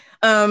fanfic.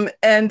 And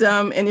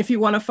if you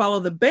want to follow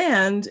the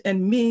band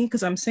and me,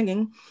 because I'm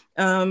singing,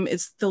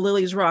 it's The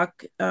Lilies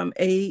Rock,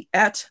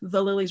 at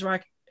The Lilies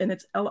Rock, and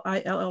it's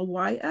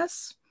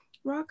LILLYS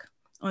Rock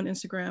on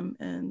Instagram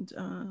and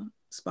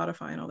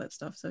Spotify and all that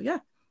stuff. So yeah,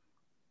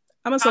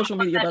 I'm a social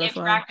media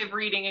butterfly. Interactive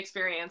reading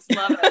experience.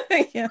 Love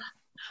it. Yeah.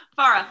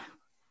 Farah.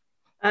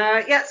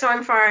 So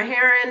I'm Farah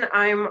Heron.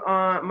 I'm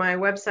my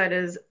website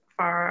is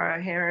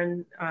Farah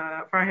Heron,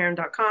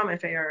 farahheron.com,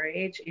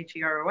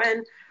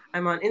 FARAHHERON.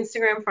 I'm on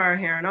Instagram, Farah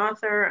Heron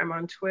Author. I'm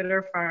on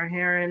Twitter, Farah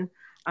Heron.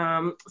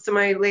 So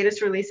my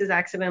latest release is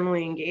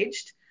Accidentally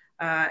Engaged.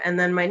 And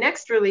then my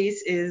next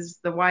release is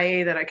the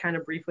YA that I kind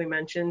of briefly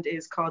mentioned,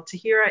 is called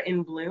Tahira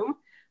in Bloom.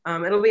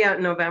 It'll be out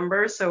in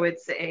November. So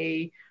it's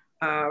a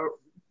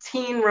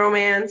teen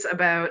romance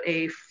about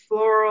a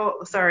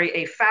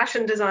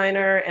fashion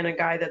designer and a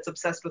guy that's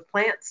obsessed with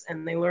plants,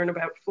 and they learn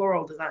about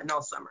floral design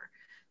all summer.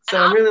 So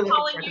I'm really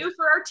calling you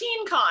for our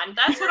teen con.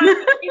 That's what I'm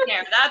doing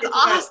there. That's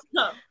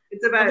awesome.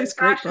 It's about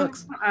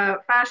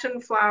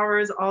fashion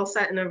flowers, all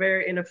set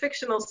in a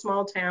fictional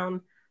small town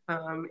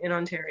in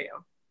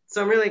Ontario.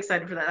 So I'm really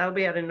excited for that. That'll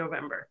be out in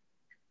November.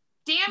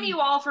 Damn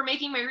you all for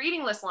making my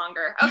reading list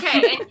longer.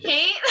 Okay, and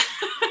Kate?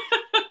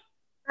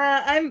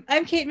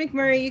 I'm Kate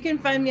McMurray. You can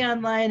find me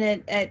online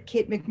at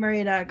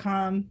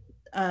katemcmurray.com,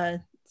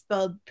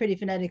 spelled pretty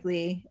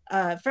phonetically.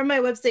 From my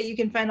website, you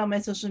can find all my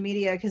social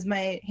media because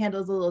my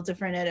handle is a little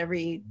different at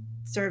every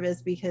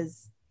service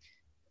because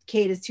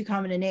Kate is too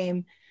common a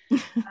name.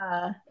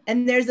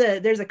 And there's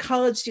a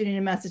college student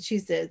in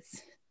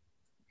Massachusetts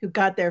who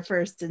got there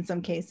first in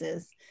some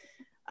cases.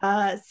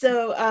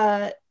 So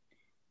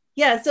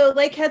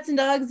Like Cats and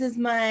Dogs is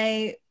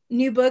my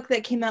new book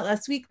that came out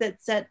last week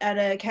that's set at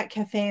a cat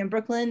cafe in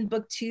Brooklyn.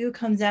 Book 2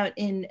 comes out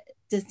in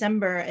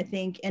December, I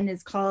think, and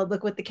it's called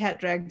Look What the Cat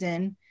Dragged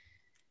In.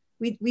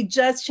 We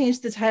just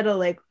changed the title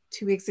like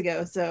 2 weeks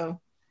ago, so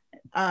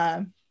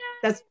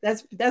that's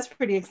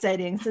pretty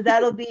exciting. So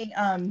that'll be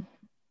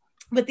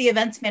with the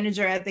events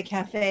manager at the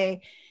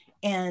cafe,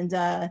 and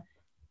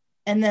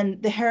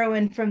then the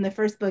heroine from the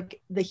first book,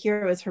 the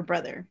hero is her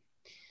brother.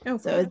 Oh,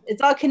 so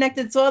it's all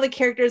connected. So all the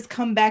characters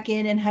come back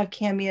in and have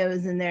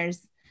cameos, and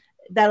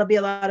that'll be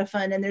a lot of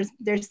fun. And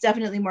there's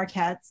definitely more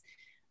cats.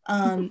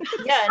 And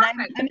I'm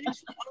actually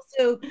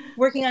also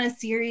working on a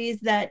series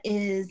that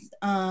is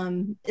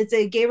it's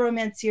a gay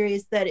romance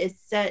series that is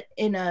set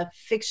in a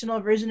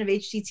fictional version of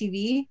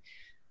HGTV.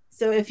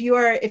 So if you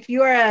are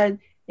an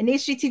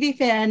HGTV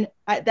fan,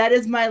 that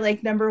is my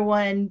number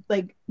one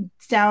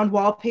sound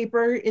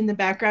wallpaper in the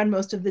background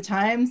most of the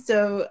time.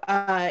 So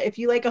if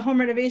you like a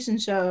home renovation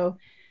show,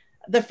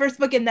 the first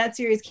book in that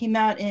series came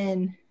out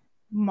in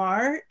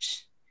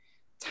March.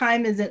 I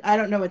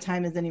don't know what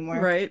time is anymore.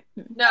 Right.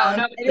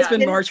 No, it's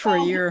been March for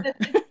a year.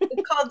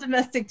 It's called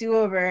Domestic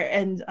Do-Over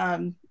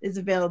and is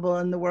available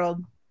in the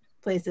world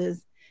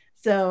places.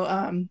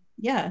 So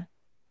yeah.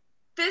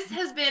 This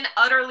has been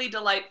utterly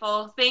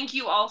delightful. Thank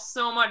you all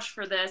so much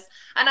for this.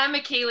 And I'm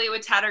McKaylee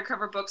with Tattered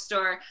Cover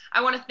Bookstore.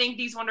 I want to thank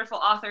these wonderful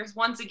authors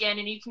once again,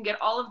 and you can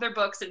get all of their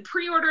books and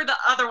pre-order the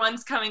other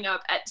ones coming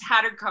up at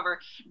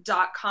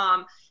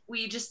tatteredcover.com.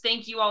 We just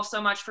thank you all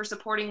so much for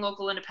supporting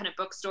local independent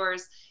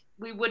bookstores.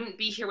 We wouldn't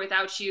be here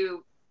without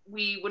you.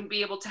 We wouldn't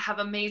be able to have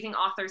amazing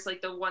authors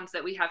like the ones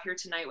that we have here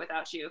tonight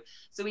without you.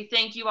 So we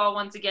thank you all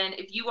once again.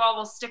 If you all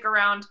will stick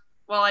around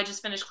while I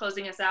just finish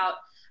closing us out.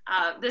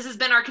 This has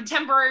been our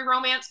contemporary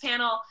romance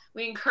panel.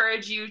 We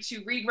encourage you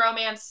to read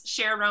romance,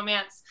 share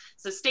romance.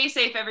 So stay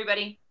safe,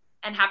 everybody,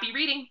 and happy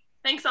reading.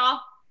 Thanks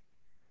all.